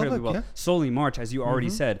playing incredibly well. Yeah. Solly March, as you already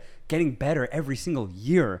said, getting better every single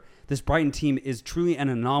year. This Brighton team is truly an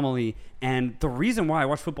anomaly. And the reason why I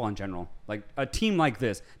watch football in general, like a team like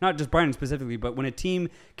this, not just Brighton specifically, but when a team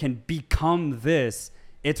can become this,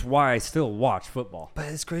 it's why I still watch football. But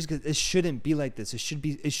it's crazy because it shouldn't be like this. It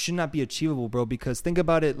should not be achievable, bro. Because think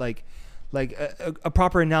about it, like a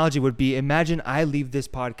proper analogy would be: imagine I leave this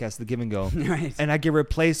podcast, The Give and Go, right, and I get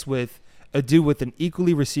replaced with a dude with an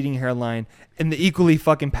equally receding hairline and the equally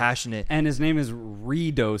fucking passionate. And his name is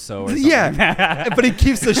Ridoso or something. Yeah, but he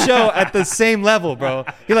keeps the show at the same level, bro.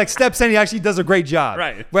 He like steps in, he actually does a great job.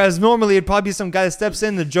 Right. Whereas normally it'd probably be some guy that steps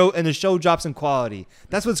in and the show drops in quality.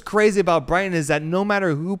 That's what's crazy about Brighton is that no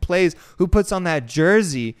matter who plays, who puts on that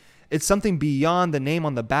jersey, it's something beyond the name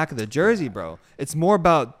on the back of the jersey, bro. It's more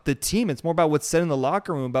about the team. It's more about what's said in the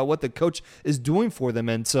locker room, about what the coach is doing for them.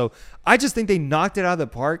 And so I just think they knocked it out of the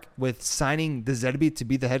park with signing De Zerbi to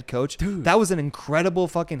be the head coach. Dude. That was an incredible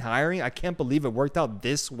fucking hiring. I can't believe it worked out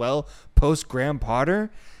this well post Graham Potter.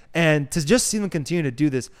 And to just see them continue to do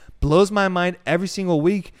this blows my mind every single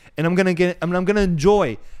week. And I'm gonna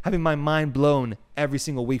enjoy having my mind blown every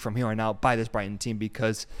single week from here on out by this Brighton team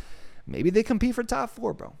because, maybe they compete for top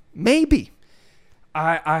 4, bro. Maybe.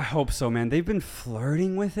 I hope so, man. They've been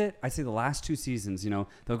flirting with it. I say the last 2 seasons,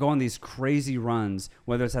 they'll go on these crazy runs,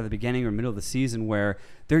 whether it's at the beginning or middle of the season, where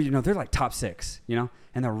they're like top 6, and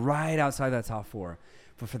they're right outside that top 4.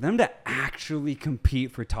 But for them to actually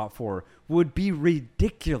compete for top 4 would be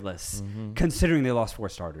ridiculous, considering they lost 4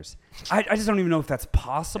 starters. I just don't even know if that's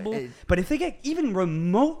possible. But if they get even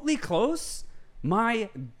remotely close, my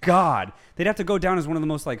God, they'd have to go down as one of the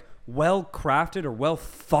most like well-crafted or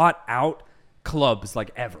well-thought-out clubs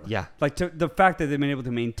like ever. Yeah. Like the fact that they've been able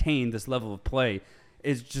to maintain this level of play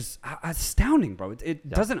is just astounding, bro. It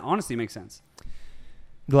doesn't honestly make sense.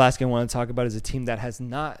 The last game I want to talk about is a team that has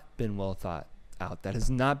not been well thought out, that has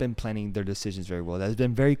not been planning their decisions very well, that has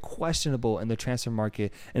been very questionable in the transfer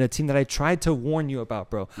market, and a team that I tried to warn you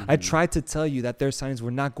about, bro. I tried to tell you that their signings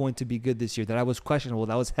were not going to be good this year, that I was questionable,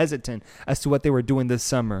 that I was hesitant as to what they were doing this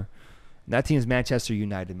summer. And that team is Manchester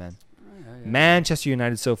United, man. Manchester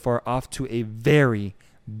United so far off to a very,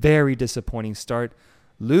 very disappointing start,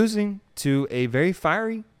 losing to a very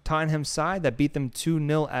fiery Tottenham side that beat them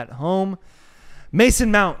 2-0 at home. Mason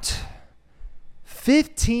Mount,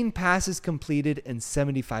 15 passes completed in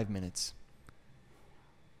 75 minutes.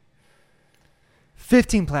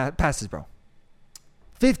 15 passes, bro.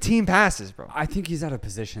 15 passes, bro. I think he's out of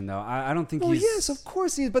position, though. I don't think Well, he's... yes, of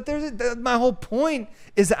course he is. But my whole point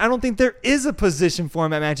is that I don't think there is a position for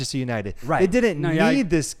him at Manchester United. Right. They didn't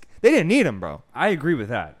need this. They didn't need him, bro. I agree with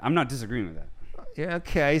that. I'm not disagreeing with that. Yeah,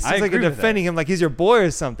 okay. It I seems like you're agree with defending him like he's your boy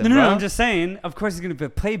or something, No, bro. I'm just saying, of course he's going to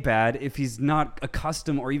play bad if he's not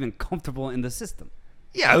accustomed or even comfortable in the system.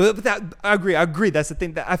 Yeah, but I agree. That's the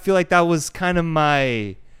thing. That I feel like that was kind of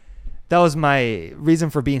my reason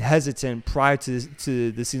for being hesitant prior to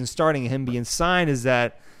the season starting and him being signed, is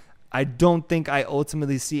that I don't think I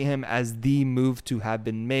ultimately see him as the move to have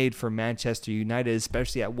been made for Manchester United,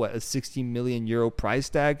 especially at a 60 million euro price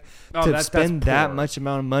tag. To spend that much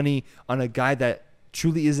amount of money on a guy that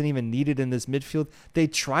truly isn't even needed in this midfield. They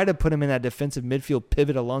try to put him in that defensive midfield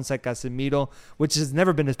pivot alongside Casemiro, which has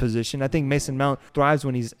never been his position. I think Mason Mount thrives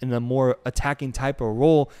when he's in a more attacking type of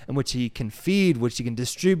role in which he can feed, which he can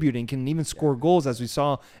distribute, and can even score goals, as we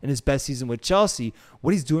saw in his best season with Chelsea.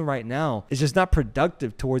 What he's doing right now is just not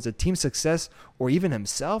productive towards a team success or even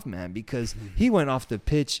himself, man, because he went off the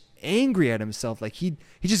pitch angry at himself. Like he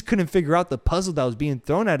just couldn't figure out the puzzle that was being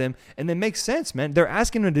thrown at him. And it makes sense, man. They're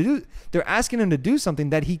asking him to do something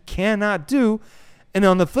that he cannot do. And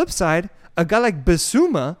on the flip side, a guy like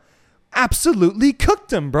Bissouma absolutely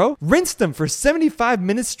cooked him, bro. Rinsed him for 75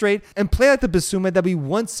 minutes straight and played like the Bissouma that we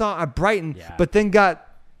once saw at Brighton, but then got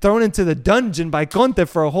thrown into the dungeon by Conte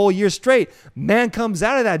for a whole year straight. Man comes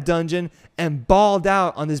out of that dungeon and balled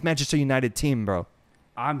out on this Manchester United team, bro.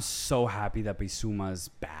 I'm so happy that Bissouma's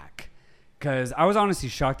back, because I was honestly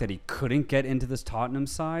shocked that he couldn't get into this Tottenham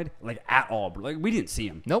side, like, at all. Like, we didn't see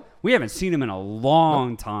him. Nope. We haven't seen him in a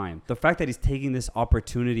long time. The fact that he's taking this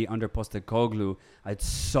opportunity under Postecoglou, it's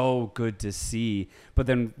so good to see. But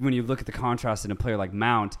then when you look at the contrast in a player like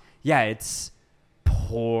Mount, yeah, it's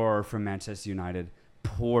poor from Manchester United.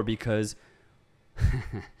 Poor because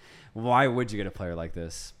why would you get a player like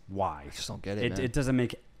this? Why? I just don't get it, man. It doesn't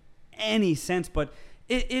make any sense, but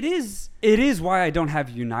it is why I don't have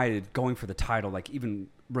United going for the title, like, even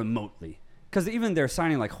remotely. Because even they're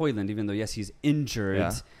signing like Højlund, even though, yes, he's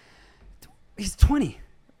injured, he's 20.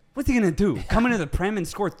 What's he going to do? Come into the Prem and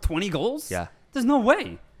score 20 goals? Yeah. There's no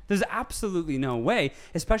way. There's absolutely no way,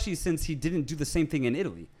 especially since he didn't do the same thing in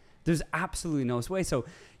Italy. There's absolutely no way. So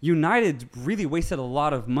United really wasted a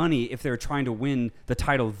lot of money if they were trying to win the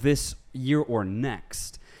title this year or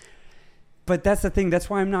next. But that's the thing. That's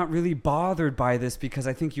why I'm not really bothered by this, because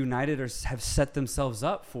I think United have set themselves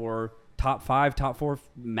up for top 5, top 4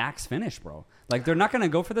 max finish, bro. Like, they're not going to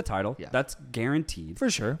go for the title. Yeah. That's guaranteed. For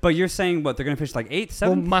sure. But you're saying, what, they're going to finish like 8th,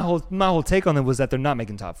 7th? Well, my whole take on it was that they're not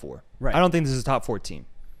making top 4. Right. I don't think this is a top 4 team.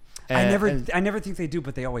 I never think they do,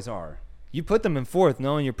 but they always are. You put them in 4th,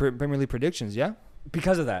 no, in your Premier League predictions, yeah?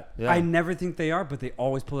 Because of that. Yeah. I never think they are, but they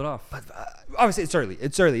always pull it off. But obviously, it's early.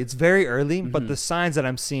 It's very early, but the signs that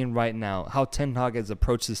I'm seeing right now, how Ten Hag has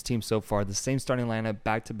approached this team so far, the same starting lineup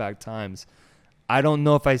back-to-back times, I don't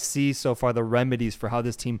know if I see so far the remedies for how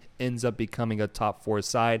this team ends up becoming a top 4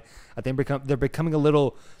 side. I think they're becoming a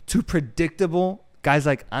little too predictable. Guys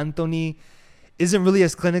like Anthony, isn't really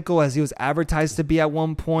as clinical as he was advertised to be at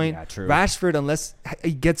one point. Yeah, true. Rashford, unless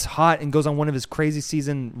he gets hot and goes on one of his crazy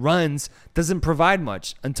season runs, doesn't provide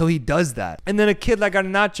much until he does that. And then a kid like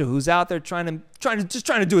Garnacho, who's out there trying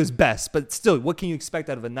to do his best, but still, what can you expect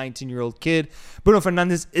out of a 19-year-old kid? Bruno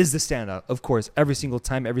Fernandes is the standout, of course, every single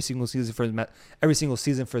time, every single season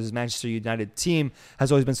for his Manchester United team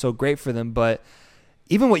has always been so great for them. But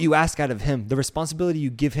even what you ask out of him, the responsibility you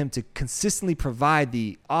give him to consistently provide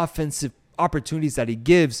the offensive opportunities that he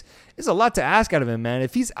gives is a lot to ask out of him, man.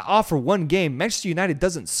 If he's off for one game, Manchester United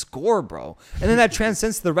doesn't score, bro. And then that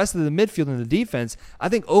transcends to the rest of the midfield and the defense. I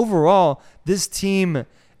think overall, this team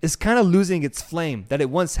is kind of losing its flame that it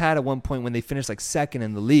once had at one point when they finished like second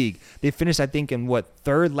in the league. They finished, I think, in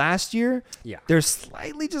third last year? Yeah. They're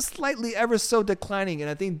slightly ever so declining. And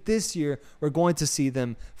I think this year we're going to see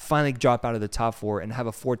them finally drop out of the top four and have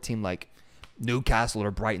a 4-team like Newcastle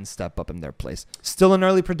or Brighton step up in their place. Still an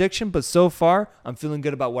early prediction, but so far, I'm feeling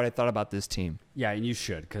good about what I thought about this team. Yeah, and you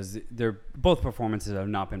should, because both performances have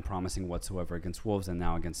not been promising whatsoever against Wolves and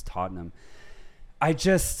now against Tottenham. I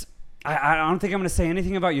don't think I'm going to say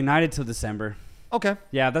anything about United till December. Okay.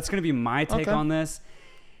 Yeah, that's going to be my take on this.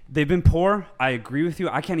 They've been poor. I agree with you.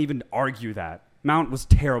 I can't even argue that. Mount was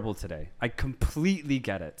terrible today. I completely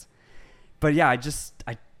get it. But yeah,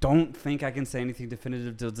 I don't think I can say anything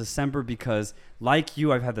definitive till December because, like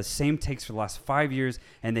you, I've had the same takes for the last 5 years,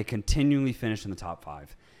 and they continually finish in the top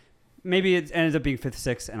 5. Maybe it ended up being 5th,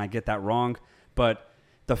 6th, and I get that wrong. But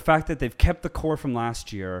the fact that they've kept the core from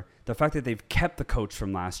last year, the fact that they've kept the coach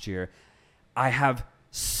from last year, I have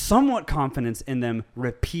somewhat confidence in them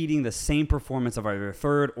repeating the same performance of either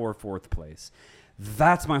 3rd or 4th place.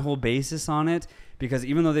 That's my whole basis on it, because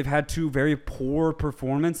even though they've had 2 very poor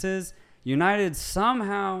performances, United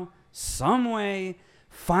somehow, some way,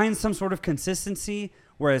 find some sort of consistency,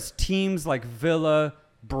 whereas teams like Villa,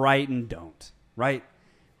 Brighton don't, right?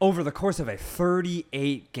 Over the course of a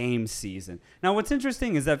 38-game season. Now, what's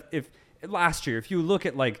interesting is that if last year, if you look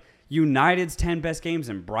at like United's 10 best games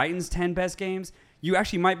and Brighton's 10 best games, you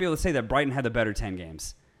actually might be able to say that Brighton had the better 10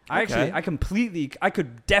 games. Okay. I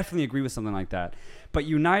could definitely agree with something like that. But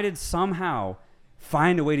United somehow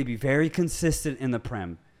find a way to be very consistent in the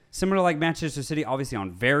Prem. Similar to like Manchester City, obviously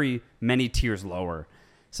on very many tiers lower.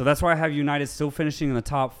 So that's why I have United still finishing in the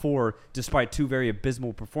top 4 despite 2 very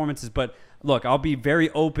abysmal performances. But look, I'll be very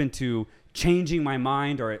open to changing my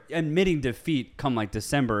mind or admitting defeat come like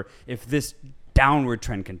December if this downward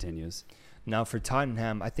trend continues. Now for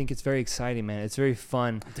Tottenham, I think it's very exciting, man. It's very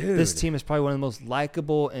fun. Dude. This team is probably one of the most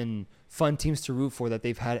likable and fun teams to root for that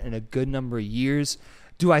they've had in a good number of years.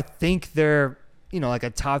 Do I think they're like a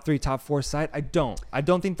top 3, top 4 side? I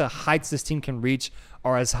don't think the heights this team can reach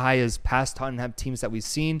are as high as past Tottenham teams that we've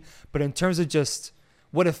seen. But in terms of just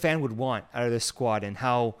what a fan would want out of this squad and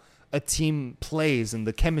how a team plays and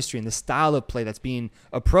the chemistry and the style of play that's being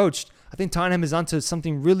approached, I think Tottenham is onto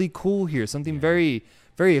something really cool here, something very,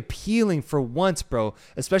 very appealing for once, bro,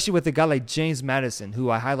 especially with a guy like James Maddison, who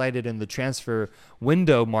I highlighted in the transfer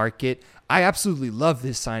window market. I absolutely love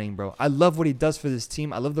this signing, bro. I love what he does for this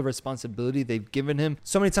team. I love the responsibility they've given him.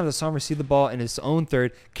 So many times I saw him receive the ball in his own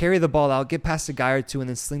third, carry the ball out, get past a guy or two, and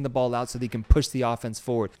then sling the ball out so they can push the offense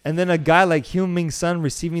forward. And then a guy like Heung-min Son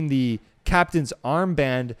receiving the captain's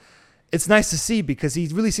armband, it's nice to see because he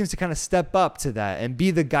really seems to kind of step up to that and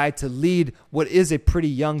be the guy to lead what is a pretty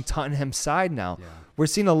young Tottenham side now. Yeah. We're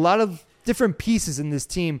seeing a lot of different pieces in this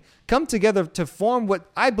team come together to form what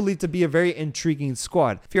I believe to be a very intriguing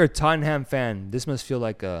squad. If you're a Tottenham fan, this must feel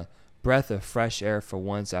like a breath of fresh air for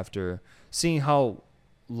once after seeing how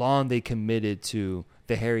long they committed to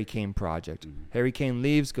the Harry Kane project. Mm-hmm. Harry Kane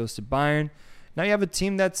leaves, goes to Bayern. Now you have a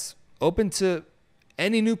team that's open to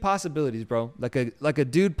any new possibilities, bro. Like a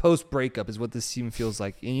dude post breakup is what this team feels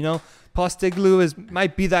like. And Postecoglou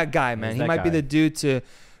might be that guy, man. He might be the dude to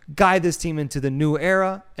guide this team into the new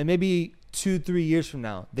era, and maybe 2-3 years from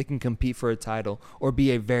now they can compete for a title or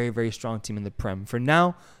be a very, very strong team in the Prem. For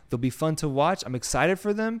now, they'll be fun to watch. I'm excited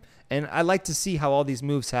for them, and I like to see how all these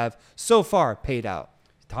moves have so far paid out.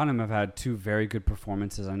 Tottenham have had 2 very good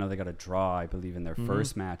performances. I know they got a draw, I believe, in their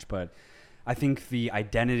first match, but I think the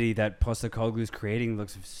identity that Postecoglou is creating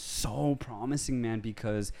looks so promising, man,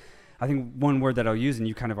 because I think one word that I'll use, and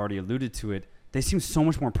you kind of already alluded to it, they seem so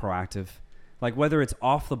much more proactive. Like whether it's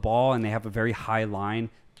off the ball and they have a very high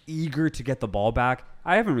line, eager to get the ball back.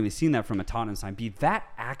 I haven't really seen that from a Tottenham side, be that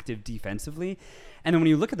active defensively. And then when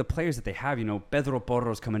you look at the players that they have, Pedro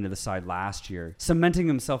Porro's come into the side last year, cementing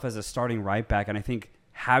himself as a starting right back. And I think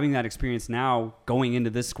having that experience now going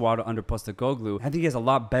into this squad under Postecoglou, I think he has a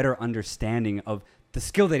lot better understanding of the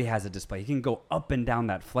skill that he has at display. He can go up and down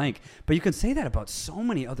that flank. But you can say that about so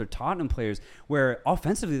many other Tottenham players where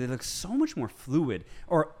offensively they look so much more fluid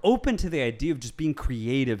or open to the idea of just being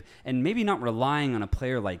creative and maybe not relying on a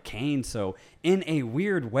player like Kane. So in a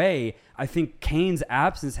weird way, I think Kane's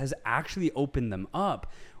absence has actually opened them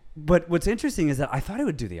up. But what's interesting is that I thought it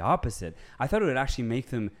would do the opposite. I thought it would actually make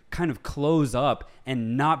them kind of close up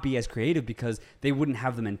and not be as creative because they wouldn't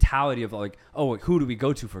have the mentality of like, oh, who do we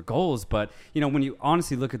go to for goals? But, when you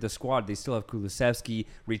honestly look at the squad, they still have Kulusevski,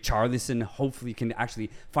 Richarlison hopefully can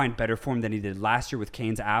actually find better form than he did last year with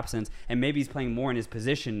Kane's absence. And maybe he's playing more in his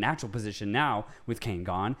natural position now with Kane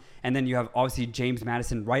gone. And then you have obviously James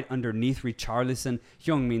Maddison right underneath Richarlison,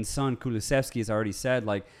 Heung-min Son, Kulusevski, as I already said,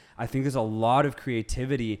 I think there's a lot of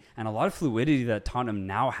creativity and a lot of fluidity that Tottenham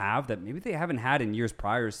now have that maybe they haven't had in years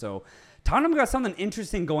prior. So Tottenham got something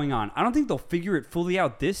interesting going on. I don't think they'll figure it fully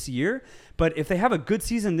out this year, but if they have a good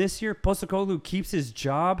season this year, Postecoglou keeps his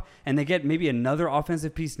job, and they get maybe another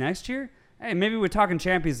offensive piece next year, hey, maybe we're talking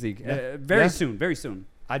Champions League very soon.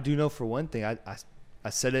 I do know for one thing, I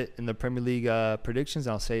said it in the Premier League predictions,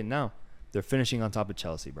 and I'll say it now. They're finishing on top of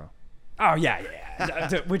Chelsea, bro. Oh, yeah.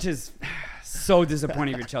 Which is so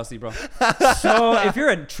disappointing for Chelsea, bro. So if you're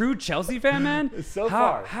a true Chelsea fan, man, it's so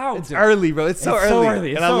far. It's early, bro. It's so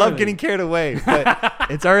early. And I love getting carried away, but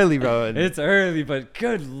it's early, bro. It's early, but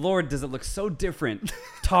good Lord, does it look so different.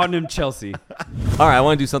 Tottenham, Chelsea. All right, I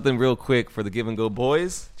want to do something real quick for the Give and Go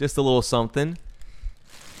boys. Just a little something.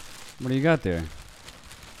 What do you got there?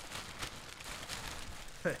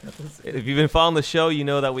 If you've been following the show, you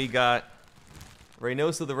know that we got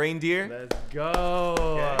Reynoso the reindeer. Let's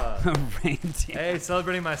go. Reindeer. Hey,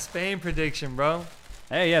 celebrating my Spain prediction, bro.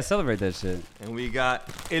 Hey, yeah, celebrate that shit. And we got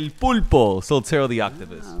El Pulpo, Soltero the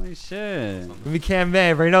Octopus. Holy shit. We can't,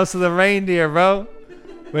 man. Reynoso the reindeer, bro.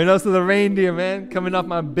 Reynoso the reindeer, man. Coming off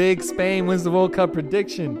my big Spain wins the World Cup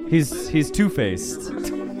prediction. He's two-faced.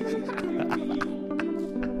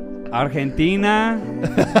 Argentina,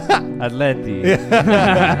 Atleti.